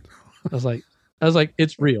 I was like,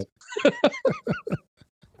 it's real.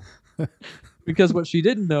 Because what she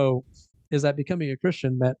didn't know is that becoming a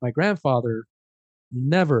Christian meant my grandfather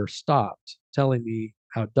never stopped telling me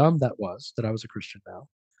how dumb that was, that I was a Christian now,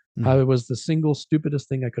 how Mm. it was the single stupidest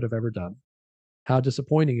thing I could have ever done, how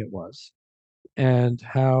disappointing it was, and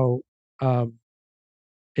how um,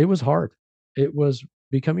 it was hard. It was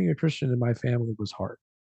becoming a Christian in my family was hard,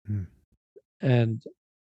 Mm. and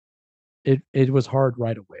it was hard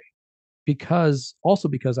right away because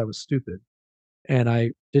I was stupid and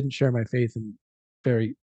I didn't share my faith in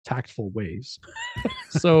very tactful ways.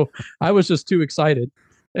 So I was just too excited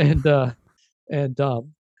and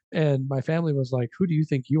dumb. And my family was like, "Who do you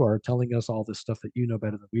think you are telling us all this stuff that you know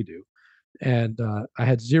better than we do?" And I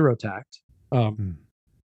had zero tact. Um, Mm.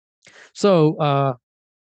 so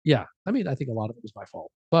yeah, I mean, I think a lot of it was my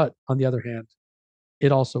fault. But on the other hand,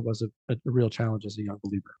 it also was a real challenge as a young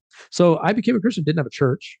believer. So I became a Christian, didn't have a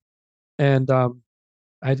church, and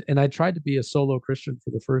I tried to be a solo Christian for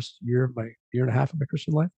the first year and a half of my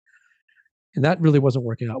Christian life, and that really wasn't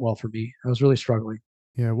working out well for me. I was really struggling.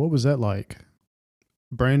 Yeah. What was that like?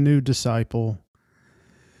 Brand new disciple.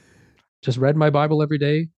 Just read my Bible every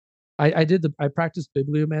day. I practiced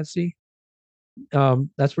bibliomancy.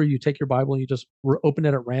 That's where you take your Bible and you just open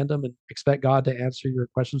it at random and expect God to answer your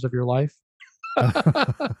questions of your life.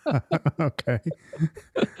 Okay.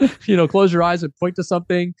 Close your eyes and point to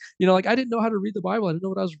something. Like I didn't know how to read the Bible. I didn't know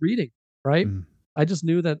what I was reading, right? Mm. I just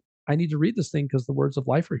knew that I need to read this thing because the words of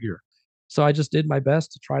life are here. So I just did my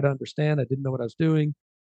best to try to understand. I didn't know what I was doing.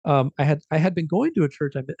 I had been going to a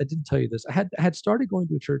church. I didn't tell you this. I had started going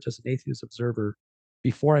to a church as an atheist observer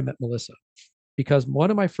before I met Melissa, because one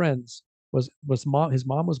of my friends was mom. His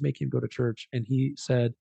mom was making him go to church, and he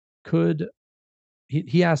said, "Could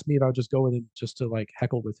he asked me if I would just go with him just to like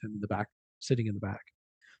heckle with him in the back, sitting in the back."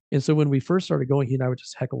 And so when we first started going, he and I would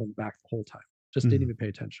just heckle in the back the whole time, just didn't Mm. even pay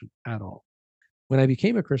attention at all. When I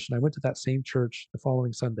became a Christian, I went to that same church the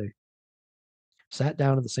following Sunday, sat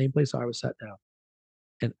down in the same place I was sat down.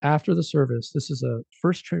 And after the service, this is a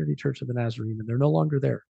First Trinity Church of the Nazarene, and they're no longer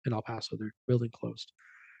there in El Paso. Their building closed.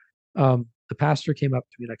 The pastor came up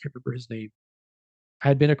to me, and I can't remember his name. I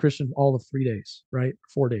had been a Christian all of 3 days, right?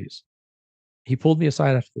 4 days. He pulled me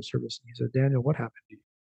aside after the service, and he said, "Daniel, what happened to you?"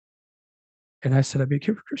 And I said, "I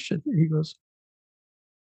became a Christian." And he goes,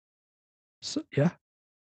 "So, yeah,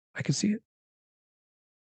 I can see it."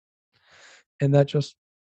 And that just,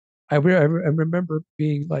 I remember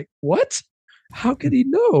being like, "What? How could he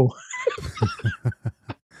know?"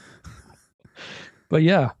 But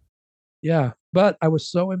yeah, yeah. But I was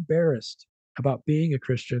so embarrassed about being a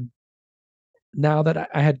Christian now that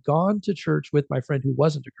I had gone to church with my friend who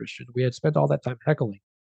wasn't a Christian. We had spent all that time heckling.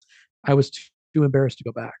 I was too embarrassed to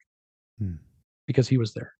go back Mm. because he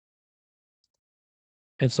was there.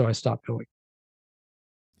 And so I stopped going.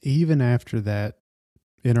 Even after that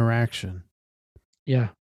interaction, Yeah,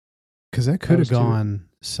 because that I could have was too. gone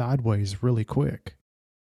sideways really quick.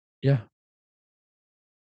 Yeah.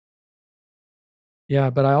 Yeah.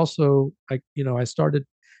 But I also, I started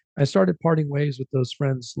parting ways with those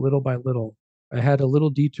friends little by little. I had a little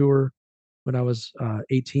detour when I was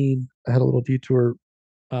 18. I had a little detour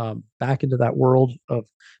back into that world of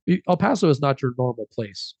El Paso is not your normal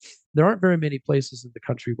place. There aren't very many places in the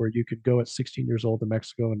country where you could go at 16 years old to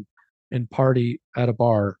Mexico and party at a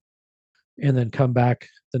bar and then come back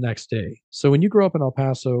the next day. So when you grow up in El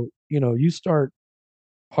Paso, you start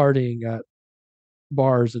partying at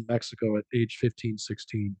bars in Mexico at age 15,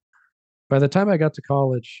 16. By the time I got to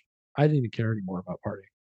college, I didn't even care anymore about partying.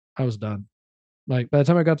 I was done. Like by the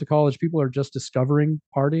time I got to college, people are just discovering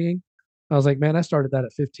partying. I was like, man, I started that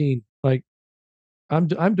at 15. Like I'm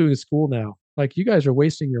doing school now. Like you guys are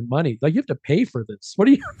wasting your money. Like you have to pay for this. What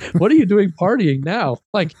are you doing partying now?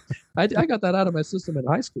 Like I got that out of my system in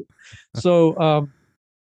high school. So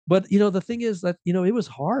but the thing is that it was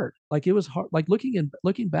hard. Like it was hard. Like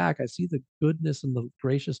looking back, I see the goodness and the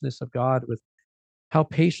graciousness of God with how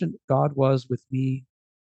patient God was with me,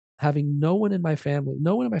 having no one in my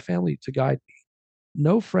family to guide me,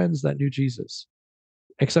 no friends that knew Jesus,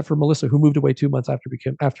 except for Melissa, who moved away 2 months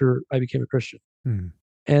after I became a Christian. Mm.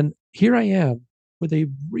 And here I am with a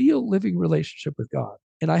real living relationship with God,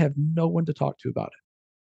 and I have no one to talk to about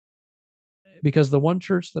it because the one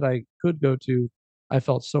church that I could go to, I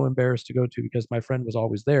felt so embarrassed to go to because my friend was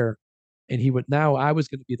always there, and I was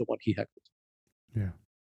going to be the one he heckled, Yeah.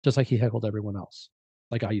 just like he heckled everyone else,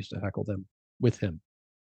 like I used to heckle them with him.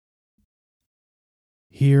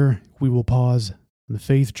 Here we will pause on the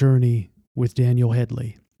faith journey with Daniel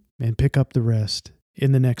Headley and pick up the rest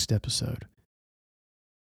in the next episode.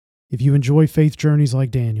 If you enjoy faith journeys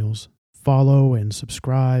like Daniel's, follow and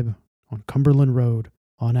subscribe on Cumberland Road,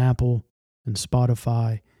 on Apple and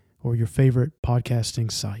Spotify, or your favorite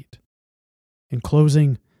podcasting site. In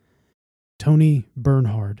closing, Toni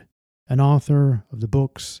Bernhard, an author of the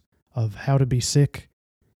books of How to Be Sick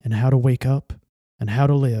and How to Wake Up and How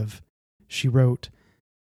to Live, she wrote,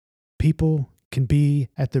 "People can be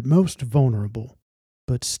at their most vulnerable,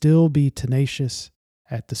 but still be tenacious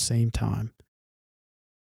at the same time."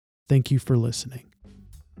 Thank you for listening.